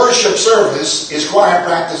 every worship service is choir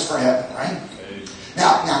practice for heaven, right?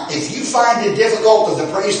 Now, if you find it difficult to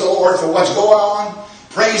praise the Lord for what's going on,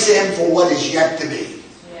 praise Him for what is yet to be.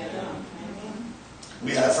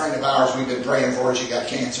 We had a friend of ours we've been praying for. She got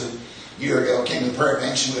cancer a year ago. Came to the prayer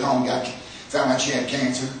bank. She went home and found out she had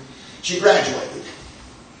cancer. She graduated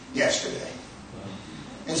yesterday.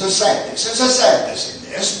 There's a sadness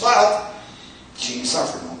in this, but she ain't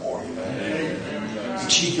suffering no more, you know.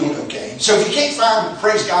 And she's doing okay. So if you can't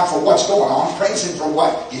praise God for what's going on, praise Him for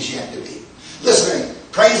what is yet to be. Listen to me.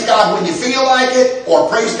 Praise God when you feel like it, or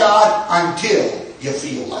praise God until you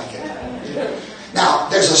feel like it. Now,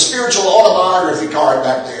 there's a spiritual autobiography card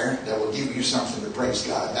back there that will give you something to praise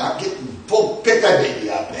God about. Pick that baby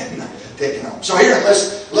up and take it home. So here,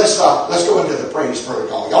 let's go into the praise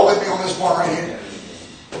protocol. Y'all with me on this one right here?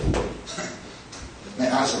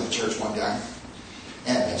 Man, I was in the church one time,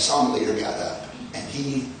 and the song leader got up, and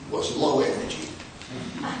he was low energy.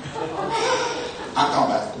 I'm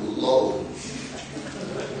talking about low energy.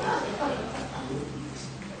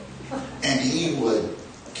 And he would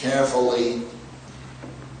carefully,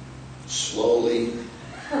 slowly,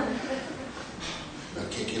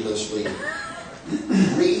 meticulously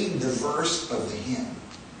read the verse of the hymn.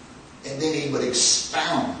 And then he would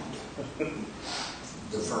expound the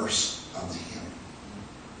verse of the hymn.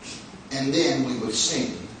 And then we would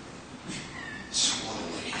sing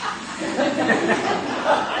slowly.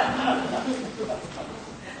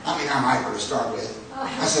 I mean, I'm hyper to start with.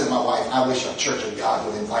 I said to my wife, I wish a Church of God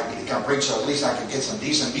would invite me to come preach so at least I could get some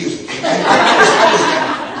decent music.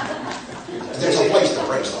 There's a place to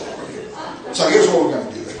praise the Lord here. So here's what we're going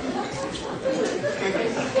to do.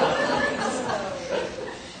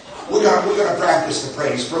 We're going to practice the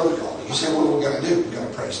praise protocol. You say, what are we going to do? We're going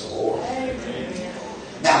to praise the Lord.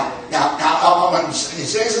 Now, it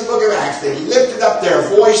says in the book of Acts, they lifted up their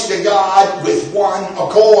voice to God with one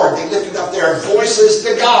accord. They lifted up their voices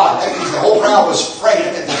to God. That means the whole crowd was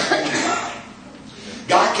praying at the same time.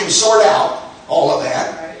 God can sort out all of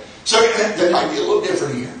that. So that might be a little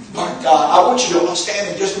different here. But I want you to stand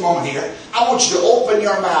in just a moment here. I want you to open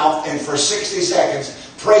your mouth and for 60 seconds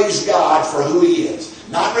praise God for who He is.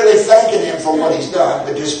 Not really thanking Him for what He's done,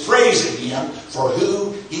 but just praising Him for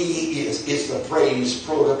who He is. It's the praise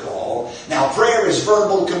protocol. Now, prayer is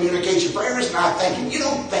verbal communication. Prayer is not thinking. You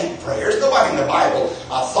don't think prayers. Nobody in the Bible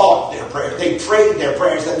thought their prayer. They prayed their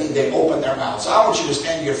prayers. That means they opened their mouth. So I want you to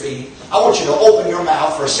stand to your feet. I want you to open your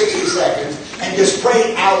mouth for 60 seconds and just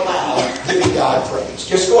pray out loud to be God praised.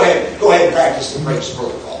 Just go ahead and practice the praise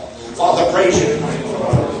protocol. Father, praise you.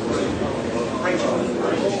 Praise you.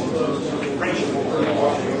 Praise you.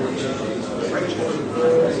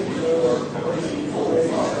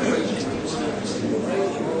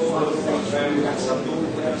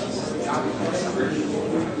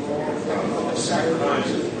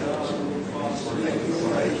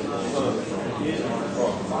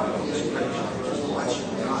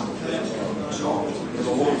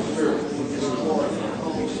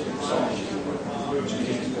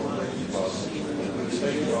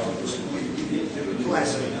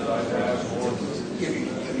 Bless me. Give you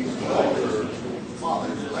Father,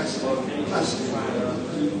 bless me. Bless me.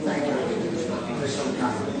 Thank you. You're so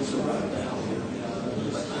kind.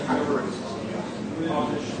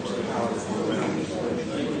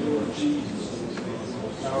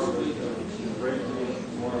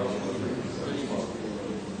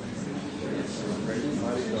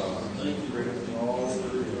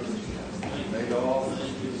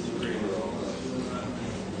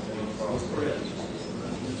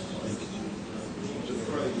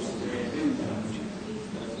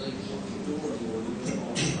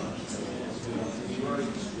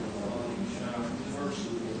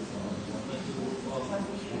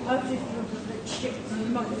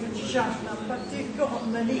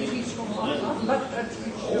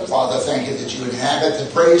 Oh, Father, thank you that you inhabit the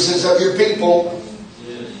praises of your people.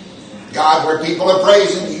 God, where people are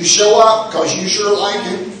praising, you show up because you sure like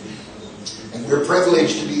it. And we're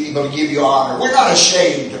privileged to be able to give you honor. We're not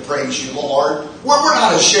ashamed to praise you, Lord. We're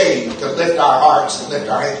not ashamed to lift our hearts and lift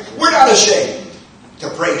our hands. We're not ashamed to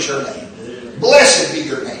praise your name. Blessed be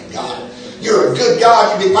your name, God. You're a good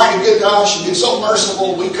God. You've been mighty good to us. You've been so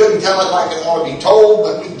merciful. We couldn't tell it like it ought to be told,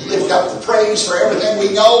 but we lift up the praise for everything we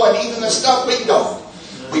know and even the stuff we don't.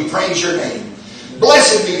 We praise your name.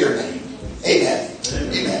 Blessed be your name. Amen.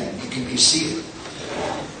 Amen. You can be seated.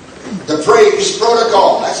 The praise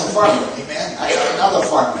protocol. That's a fun one. Amen. I got another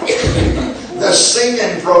fun one. The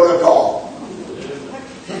singing protocol.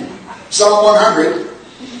 Psalm 100.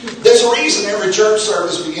 There's a reason every church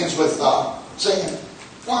service begins with singing.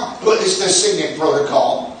 Why? It's the singing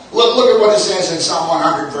protocol. Look at what it says in Psalm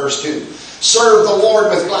 100 verse 2. Serve the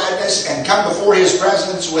Lord with gladness and come before His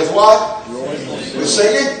presence with what? With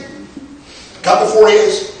singing. Come before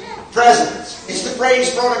His presence. It's the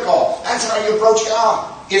praise protocol. That's how you approach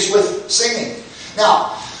God, is with singing.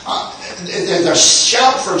 Now, there's a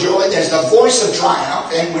shout for joy. There's the voice of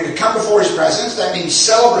triumph. And when you come before His presence, that means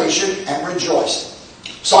celebration and rejoicing.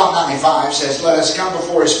 Psalm 95 says, let us come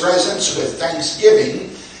before His presence with thanksgiving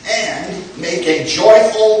and make a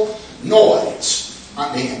joyful noise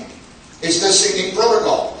unto Him. It's the singing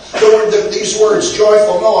protocol. These words,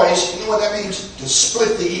 joyful noise, you know what that means? To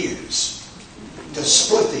split the ears. To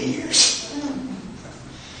split the ears.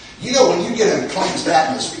 You know, when you get in a cleansed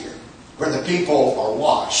atmosphere where the people are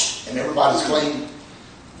washed and everybody's clean,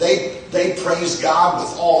 they praise God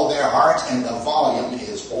with all of their hearts, and the volume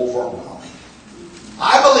is overwhelming.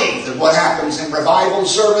 I believe that what happens in revival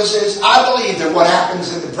services, I believe that what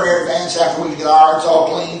happens in the prayer advance after we get our hearts all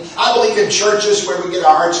clean, I believe in churches where we get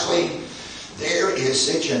our hearts clean, there is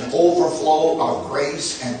such an overflow of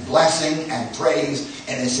grace and blessing and praise,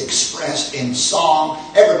 and it's expressed in song.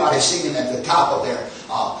 Everybody singing at the top of their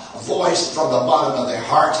voice from the bottom of their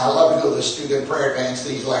hearts. I love to go to the student prayer advance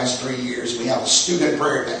these last 3 years. We have a student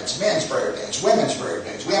prayer advance, men's prayer advance, women's prayer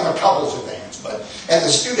advance. We have a couples advance, but at the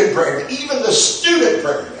student prayer, even the student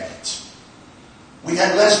prayer advance, we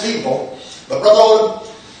had less people. But Brother Odom,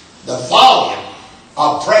 the volume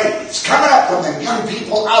of praise coming up from them young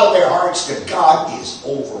people out of their hearts to God is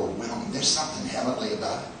overwhelming. There's something heavenly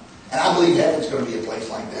about it. And I believe heaven's going to be a place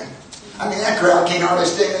like that. I mean, that crowd can't hardly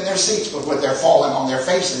stay in their seats, but with their falling on their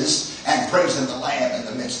faces and praising the Lamb in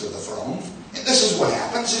the midst of the throne. And this is what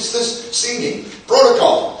happens. It's this singing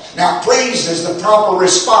protocol. Now, praise is the proper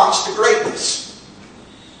response to greatness.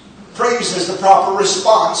 Praise is the proper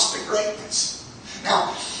response to greatness.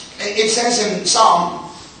 Now, it says in the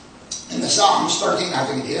Psalms 13, I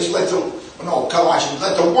think it is, Colossians,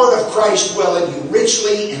 let the word of Christ dwell in you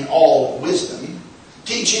richly in all wisdom,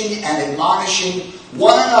 teaching and admonishing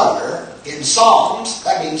one another in psalms,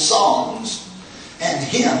 that means songs, and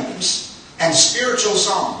hymns, and spiritual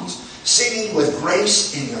songs, singing with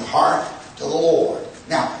grace in your heart to the Lord.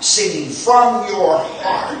 Now, singing from your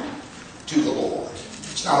heart to the Lord.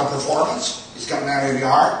 It's not a performance. It's coming out of your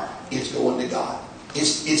heart. It's going to God.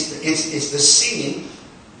 It's the singing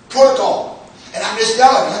protocol. And I'm just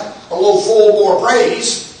telling you, a little full bore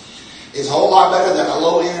praise is a whole lot better than a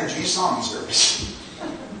low energy song service.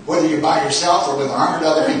 Whether you're by yourself or with 100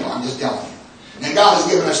 other people, I'm just telling you. And God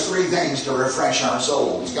has given us 3 things to refresh our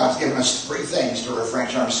souls. God's given us 3 things to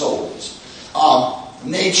refresh our souls.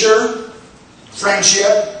 Nature,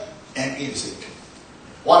 friendship, and music.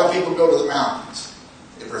 Why do people go to the mountains?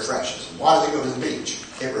 It refreshes them. Why do they go to the beach?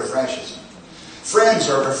 It refreshes them. Friends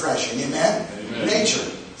are refreshing. Amen? Amen. Nature,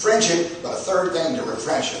 friendship, but a 3rd thing to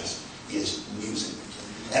refresh us is music.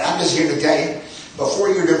 And I'm just here to tell you, before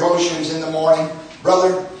your devotions in the morning,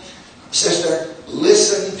 brother, sister,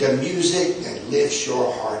 listen to music that lifts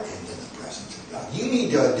your heart into the presence of God. You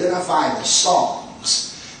need to identify the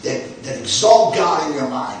songs that exalt God in your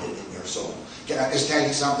mind and in your soul. Can I just tell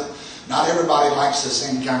you something? Not everybody likes the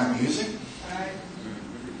same kind of music.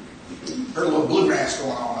 Heard a little bluegrass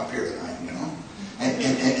going on up here tonight, you know.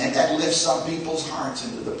 And that lifts some people's hearts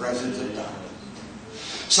into the presence of God.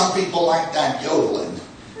 Some people like that yodeling.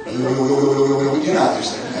 You know,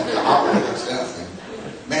 there's the operating stuff.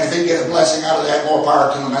 Man, if they get a blessing out of that, more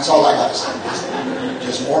power to them. That's all I got to say.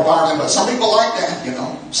 Just more power to them. But some people like that, you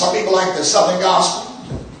know. Some people like the Southern Gospel.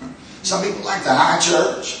 Some people like the High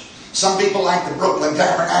Church. Some people like the Brooklyn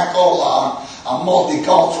Tabernacle,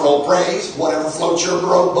 multicultural praise. Whatever floats your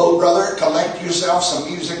boat, brother. Collect yourself some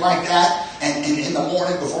music like that. And in the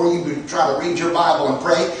morning, before you try to read your Bible and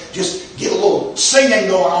pray, just get a little singing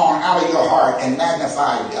going on out of your heart and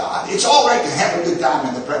magnify God. It's all right to have a good time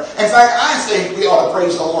in the prayer. In fact, I think we ought to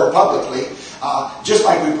praise the Lord publicly, just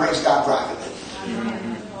like we praise God privately.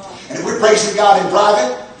 And if we're praising God in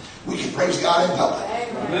private, we can praise God in public.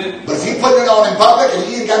 But if you're putting it on in public and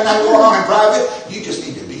you ain't got nothing going on in private, you just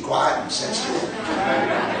need to be quiet and sit still.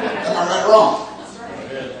 Am I right or wrong?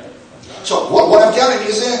 So what I'm telling you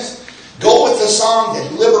is this. Go with the song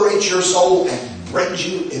that liberates your soul and brings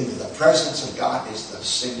you into the presence of God. Is the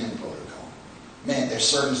singing protocol. Man, there's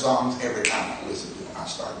certain songs every time I listen to them, I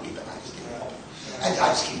start weeping. I just can't help it. I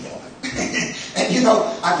just can't help it. And you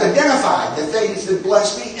know, I've identified the things that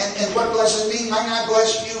bless me, and what blesses me might not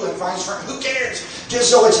bless you, and vice versa. Who cares?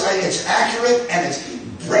 Just so it's accurate and it's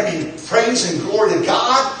bringing praise and glory to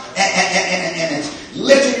God, and it's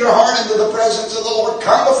lifting your heart into the presence of the Lord.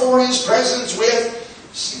 Come before His presence with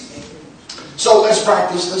singing. So let's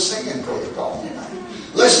practice the singing protocol.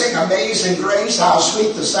 Let's sing Amazing Grace, how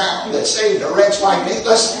sweet the sound that saved a wretch like me.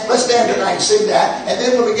 Let's stand tonight and sing that. And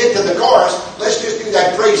then when we get to the chorus, let's just do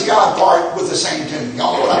that praise God part with the same tune.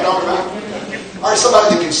 Y'all know what I'm talking about? All right,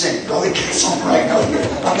 somebody that can sing. Go ahead, get some right now.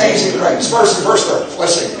 Amazing Grace. Verse 30.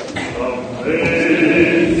 Let's sing it.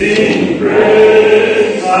 Amazing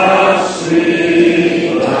grace, how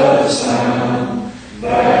sweet the sound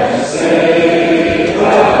that saved a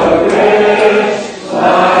wretch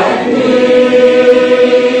like me.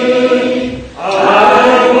 I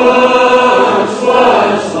once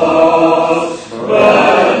was lost,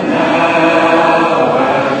 but now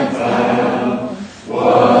I'm found.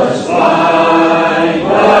 Was blind,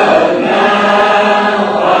 but now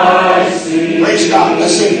I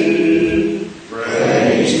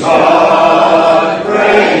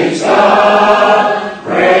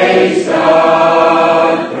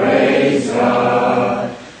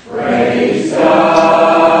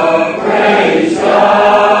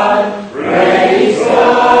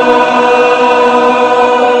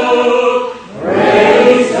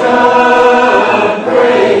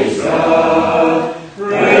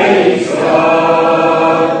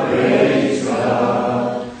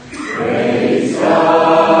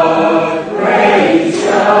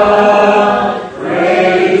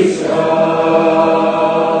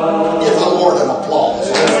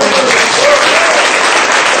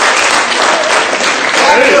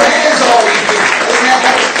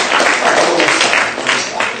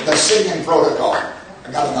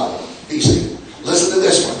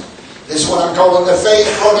the faith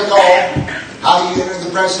protocol. How do you enter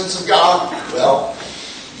the presence of God? Well,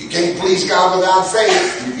 you can't please God without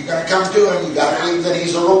faith. If you're going to come to Him, you've got to believe that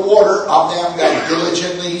He's a rewarder of them that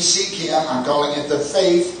diligently seek Him. I'm calling it the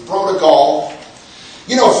faith protocol.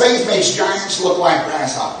 You know, faith makes giants look like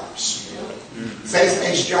grasshoppers. Faith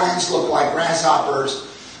makes giants look like grasshoppers,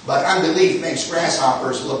 but unbelief makes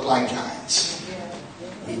grasshoppers look like giants.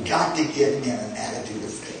 We've got to get in an attitude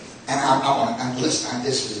of faith. And I'm listening.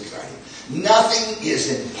 This is exciting. Nothing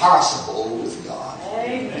is impossible with God.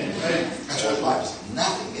 Amen. That's what the Bible says.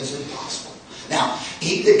 Nothing is impossible. Now,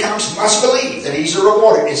 he that comes must believe that He's a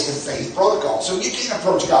rewarder. It's the faith protocol. So you can't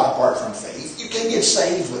approach God apart from faith. You can't get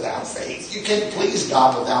saved without faith. You can't please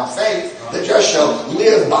God without faith. The just shall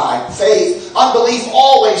live by faith. Unbelief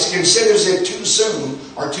always considers it too soon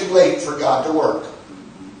or too late for God to work.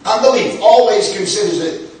 Unbelief always considers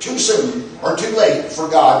it too soon or too late for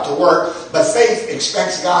God to work. But faith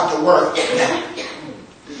expects God to work now.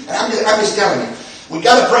 And I'm just telling you, we've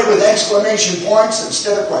got to pray with exclamation points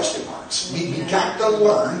instead of question marks. We've got to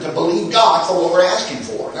learn to believe God for what we're asking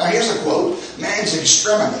for. Now here's a quote. Man's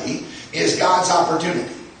extremity is God's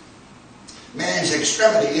opportunity. Man's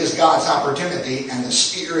extremity is God's opportunity, and the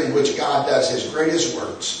sphere in which God does His greatest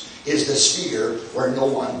works is the sphere where no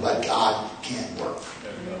one but God can work.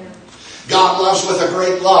 God loves with a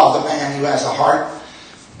great love the man who has a heart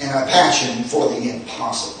and a passion for the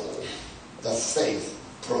impossible. The faith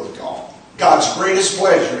protocol. God's greatest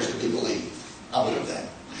pleasure is to be believed. I believe that.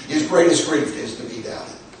 His greatest grief is to be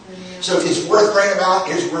doubted. So if it's worth praying about,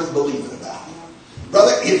 it's worth believing about.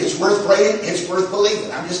 Brother, if it's worth praying, it's worth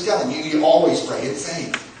believing. I'm just telling you, you always pray in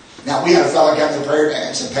faith. Now, we had a fellow come to the prayer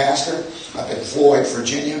dance, a pastor up in Floyd,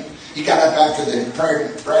 Virginia. He got up after the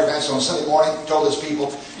prayer dance on Sunday morning, told his people,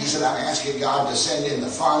 he said, I'm asking God to send in the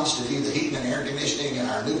funds to do the heating and air conditioning in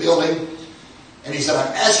our new building. And he said,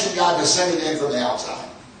 I'm asking God to send it in from the outside.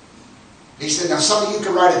 He said, now some of you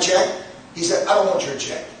can write a check. He said, I don't want your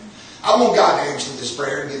check. I want God to answer this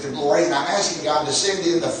prayer and get the glory, and I'm asking God to send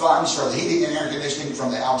in the funds for the heating and air conditioning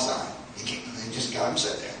from the outside. He just got him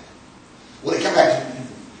set there. Well, he come back to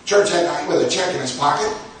church that night with a check in his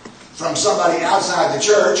pocket from somebody outside the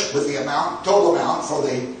church with the total amount for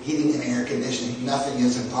the heating and air conditioning. Nothing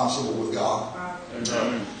is impossible with God.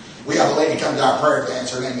 Amen. We have a lady come to our prayer dance.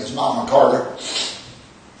 Her name is Mama Carter.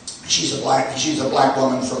 She's a black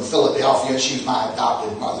woman from Philadelphia. She's my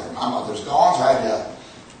adopted mother. My mother's gone, so I had to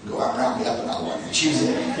go out and round me up another one. And she's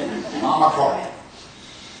it. Mama Carter.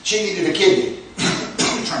 She needed a kidney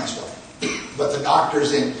transplant. But the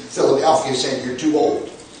doctors in Philadelphia said, you're too old.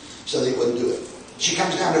 So they wouldn't do it. She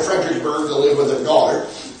comes down to Fredericksburg to live with her daughter.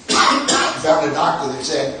 Found a doctor that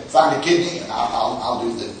said, find a kidney and I'll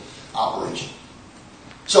do the operation.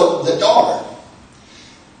 So the daughter,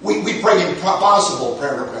 we pray impossible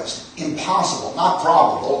prayer requests. Impossible, not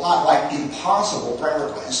probable, not like impossible prayer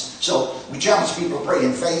requests. So we challenge people to pray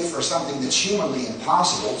in faith for something that's humanly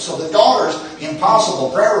impossible. So the daughter's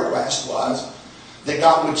impossible prayer request was that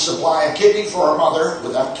God would supply a kidney for her mother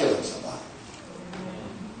without killing somebody.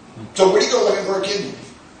 So where do you go looking for a kidney?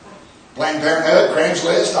 Planned Parenthood,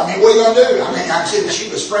 Craigslist. I mean, what are you going to do? I mean, I said she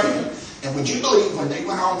was praying. And would you believe when they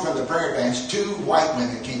went home from the prayer dance, 2 white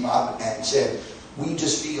women came up and said, we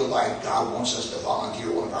just feel like God wants us to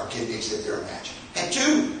volunteer one of our kidneys that they're a match. And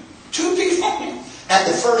two people. And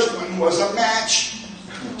the first one was a match.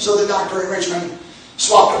 So the doctor in Richmond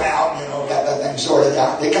swapped them out, got that thing sorted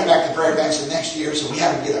out. They come back to prayer dance the next year, so we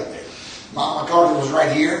had to get up there. Mama Carter was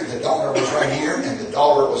right here, the donor was right here, and the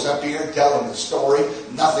daughter was up here telling the story.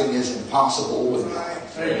 Nothing is impossible with God.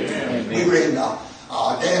 Amen. We were in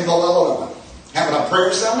Danville, Illinois, having a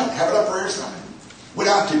prayer summit. Went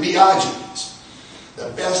out to Biaggi's, the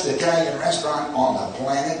best Italian restaurant on the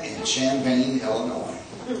planet in Champaign, Illinois.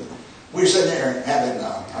 We were sitting there having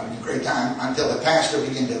a great time until the pastor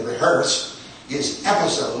began to rehearse his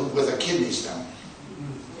episode with a kidney stone.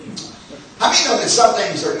 How many know that some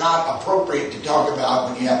things are not appropriate to talk about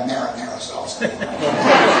when you have marinara sauce?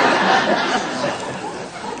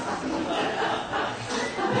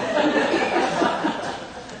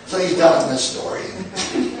 So he's telling this story.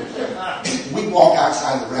 We walk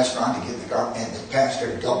outside the restaurant to get in the car, and the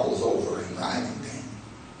pastor doubles over in writhing pain.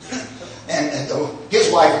 And his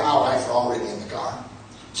wife and my wife are already in the car.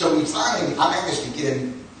 So I managed to get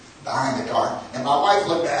him behind the car, and my wife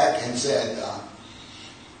looked back and said,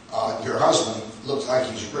 your husband looks like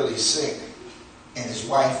he's really sick. And his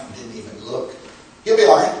wife didn't even look. He'll be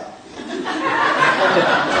all right.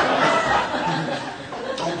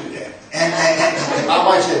 Don't do that. And my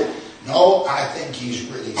wife said, no, I think he's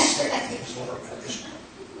really sick.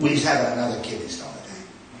 He's having another kidney stone today.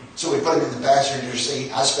 So we put him in the passenger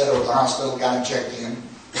seat. I sped over to the hospital, got him checked in.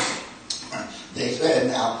 They said,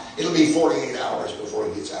 now, it'll be 48 hours before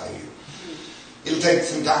he gets out of here. It'll take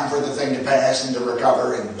some time for the thing to pass and to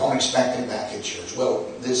recover, and don't expect him back at church. Well,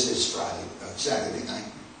 this is Saturday night.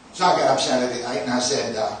 So I got up Saturday night and I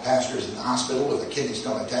said, pastor's in the hospital with a kidney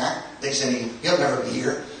stone attack. They said he'll never be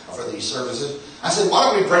here for these services. I said, why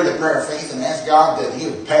don't we pray the prayer of faith and ask God that he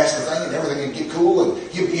would pass the thing and everything would get cool and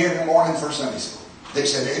he'll be here in the morning for Sunday school. They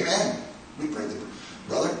said, amen. We prayed the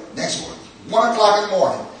brother. Next morning, 1 o'clock in the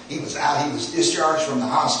morning, he was out. He was discharged from the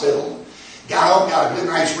hospital. Got home, got a good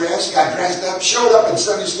night's rest, got dressed up, showed up in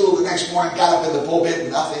Sunday school the next morning, got up in the pulpit.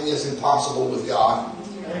 Nothing is impossible with God.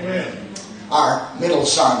 Amen. Our middle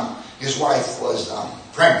son, his wife was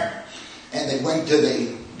pregnant, and they went to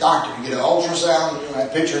the doctor to get an ultrasound,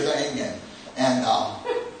 that picture thing, and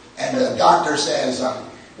the doctor says,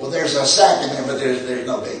 well, there's a sac in there, but there's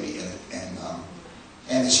no baby in it,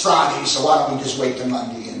 and it's Friday, so why don't we just wait till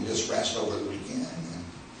Monday and just rest over the weekend? And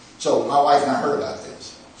so my wife and I heard about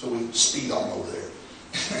this, so we speed on over there,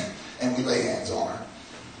 and we lay hands on her,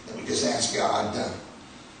 and we just asked God to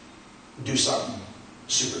do something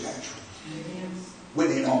supernatural. Amen.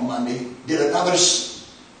 Went in on Monday, did another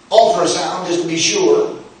ultrasound just to be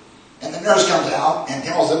sure, and the nurse comes out and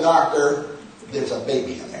tells the doctor there's a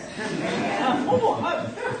baby in there.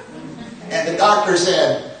 And the doctor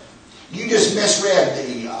said, you just misread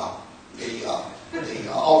the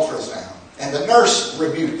ultrasound. And the nurse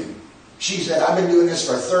rebuked him. She said, I've been doing this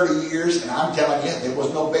for 30 years, and I'm telling you, there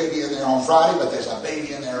was no baby in there on Friday, but there's a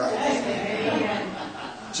baby in there right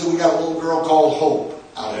now. So we got a little girl called Hope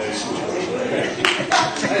out of this situation.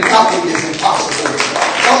 Nothing is impossible with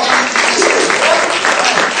God.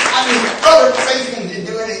 I mean, brother, faith can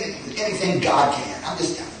do anything God can. I'm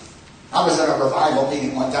just telling you. I was at a revival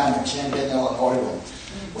meeting one time in Shenandoah, Illinois,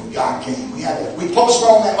 when God came. We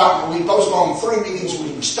postponed 3 meetings.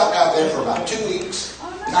 We were stuck out there for about 2 weeks,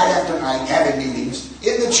 night after night, having meetings.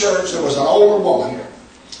 In the church, there was an older woman.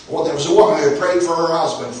 Well, there was a woman who had prayed for her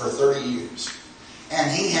husband for 30 years. And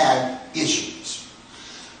he had issues.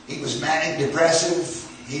 He was manic depressive.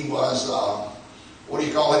 He was,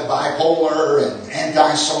 bipolar and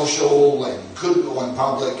antisocial and couldn't go in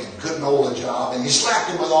public and couldn't hold a job. And he slapped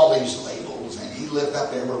him with all these labels, and he lived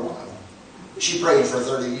up every one of them. She prayed for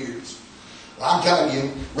 30 years. Well, I'm telling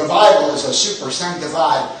you, revival is a super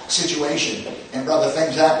sanctified situation. And brother,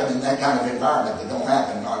 things happen in that kind of environment that don't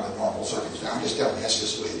happen under normal circumstances. I'm just telling you, that's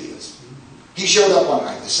just the way it is. He showed up one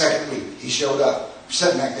night, the second week. He showed up,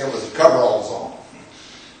 sitting back there with his coveralls on.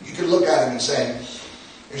 You could look at him and say,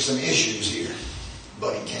 there's some issues here.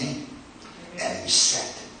 But he came, and he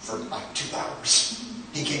sat for like 2 hours.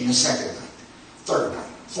 He came the second night, third night,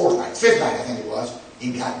 fourth night, fifth night, I think it was.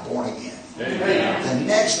 He got born again. Amen. The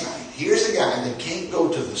next night, here's a guy that can't go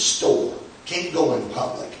to the store, can't go in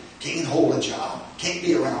public, can't hold a job, can't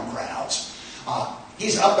be around crowds.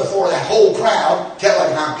 He's up before that whole crowd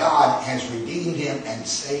telling how God has redeemed him and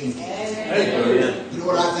saved him. Amen. You know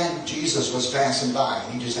what I think? Jesus was passing by,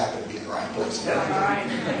 and he just happened to be in the right place.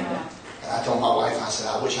 And I told my wife, I said,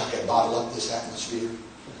 I wish I could bottle up this atmosphere.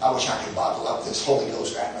 I wish I could bottle up this Holy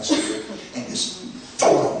Ghost atmosphere and just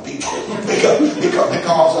throw it on people. Because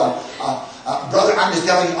brother, I'm just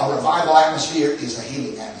telling you, a revival atmosphere is a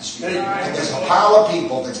healing atmosphere. And there's a pile of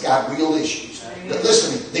people that's got real issues. But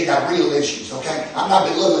listen to me, they got real issues, okay? I'm not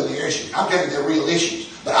belittling their issues. I'm telling you they're real issues.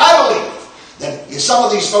 But I believe that if some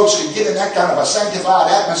of these folks could get in that kind of a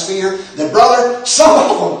sanctified atmosphere, then brother, some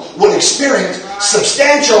of them would experience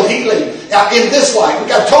substantial healing. Now in this life, we've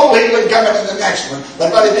got total healing coming in the next one. But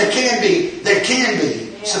brother, there can be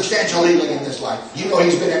substantial healing in this life. You know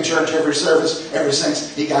he's been in church every service ever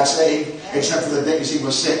since he got saved, except for the days he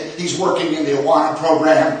was sick. He's working in the Awana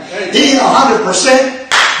program. He ain't 100%.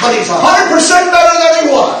 But he's 100% better than he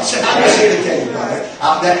was. And I'm just here to tell you, brother,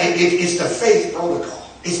 that it's the faith protocol.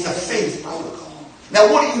 It's the faith protocol. Now,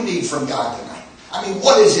 what do you need from God tonight? I mean,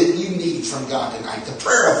 what is it you need from God tonight? The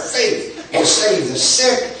prayer of faith will save the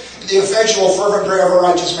sick. The effectual fervent prayer of a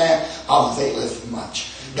righteous man availeth much.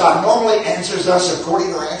 God normally answers us according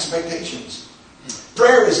to our expectations.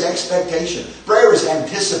 Prayer is expectation. Prayer is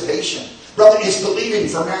anticipation. Brother, it's believing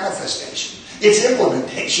for manifestation. It's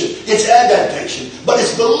implementation. It's adaptation. But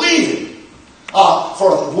it's believing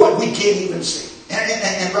for what we can't even see.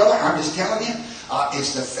 And brother, I'm just telling you,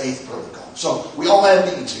 it's the faith protocol. So we all have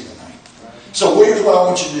needs here tonight. So here's what I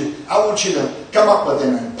want you to do. I want you to come up with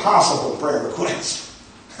an impossible prayer request.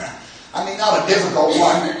 I mean, not a difficult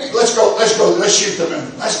one. Let's shoot the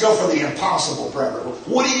moon. Let's go for the impossible prayer request.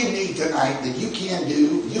 What do you need tonight that you can't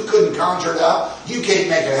do? You couldn't conjure it up. You can't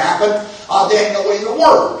make it happen. There ain't no way in the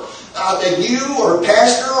world that you or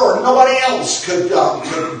pastor or nobody else could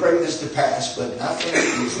bring this to pass, but nothing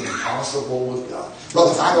is impossible with God.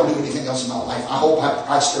 Brother, if I don't do anything else in my life, I hope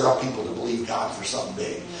I stir up people to believe God for something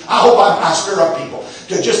big. I hope I stir up people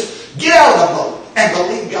to just get out of the boat and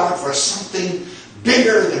believe God for something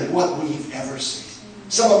bigger than what we've ever seen.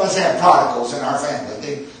 Some of us have prodigals in our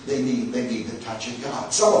family. They need the touch of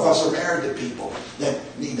God. Some of us are married to people that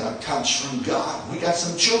need a touch from God. We got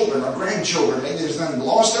some children or grandchildren. Maybe there's them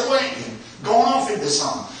lost their way and going off into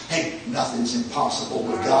something. Hey, nothing's impossible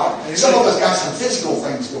with God. Some of us got some physical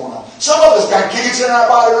things going on. Some of us got cancer in our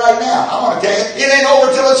body right now. I want to tell you, it ain't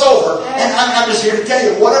over till it's over. And I'm just here to tell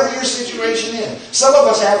you, whatever your situation is, some of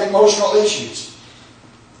us have emotional issues.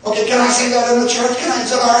 Okay, can I say that in the church?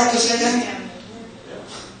 Is it all right to say that?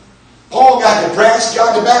 Paul got depressed.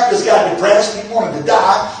 John the Baptist got depressed. He wanted to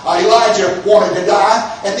die. Elijah wanted to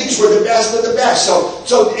die. And these were the best of the best. So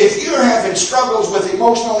if you're having struggles with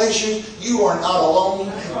emotional issues, you are not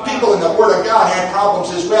alone. People in the Word of God have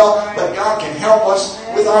problems as well. But God can help us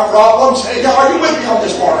with our problems. Hey, are you with me on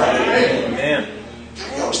this morning? Amen.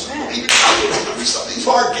 Some of these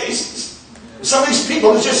hard cases. Some of these people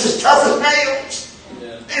are just as tough as nails.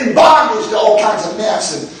 In bondage to all kinds of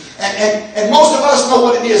mess. And most of us know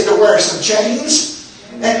what it is to wear some chains.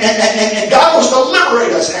 And God wants to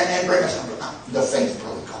liberate us and bring us under the faith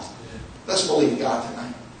protocol. Let's believe God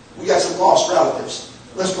tonight. We got some lost relatives.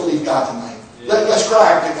 Let's believe God tonight. Let's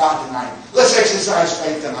cry out to God tonight. Let's exercise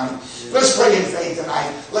faith tonight. Let's pray in faith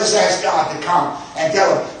tonight. Let's ask God to come and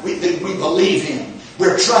tell Him that we believe Him.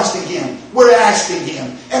 We're trusting Him. We're asking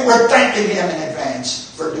Him. And we're thanking Him in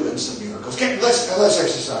advance for doing some miracles. Let's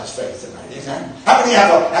exercise faith tonight. Amen. How many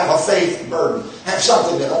have a faith burden? Have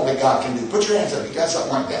something that only God can do? Put your hands up. You got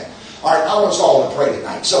something like that. All right, I want us all to pray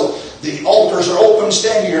tonight. So the altars are open.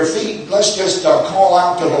 Stand to your feet. Let's just call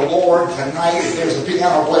out to the Lord tonight. If there's a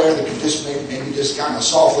piano player that can just maybe just kind of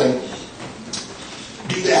softly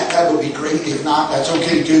do that, that would be great. If not, that's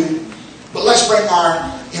okay too. But let's bring our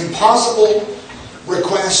impossible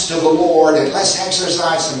requests to the Lord and let's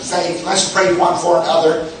exercise some faith. Let's pray one for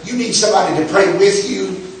another. You need somebody to pray with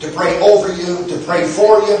you, to pray over you, to pray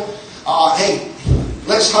for you. Hey,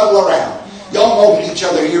 let's huddle around. Y'all know each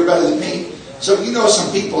other here better than me. So you know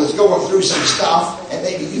some people is going through some stuff and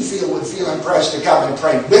maybe you would feel impressed to come and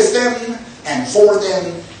pray with them and for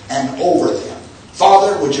them and over them.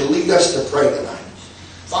 Father, would you lead us to pray tonight?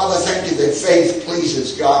 Father, thank you that faith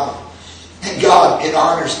pleases God. And God, it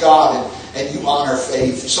honors God and you honor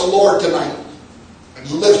faith. So Lord, tonight,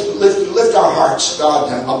 lift our hearts,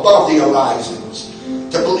 God, above the horizons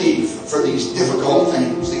to believe for these difficult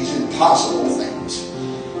things, these impossible things.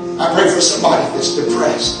 I pray for somebody that's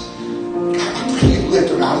depressed. God, I pray you lift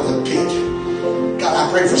them out of the pit. God, I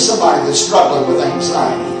pray for somebody that's struggling with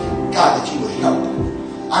anxiety. God, that you would help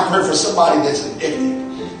them. I pray for somebody that's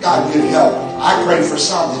addicted. God, you'd help them. I pray for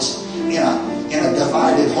some that's in a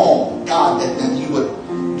divided home. God, that you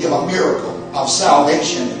would give a miracle of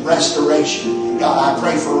salvation and restoration. God, I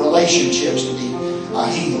pray for relationships to be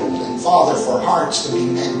healed. And Father, for hearts to be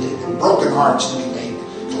mended and broken hearts to be made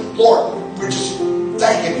good. Lord, we're just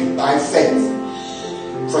thanking you by faith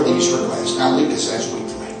for these requests. Now lead us as we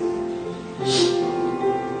pray.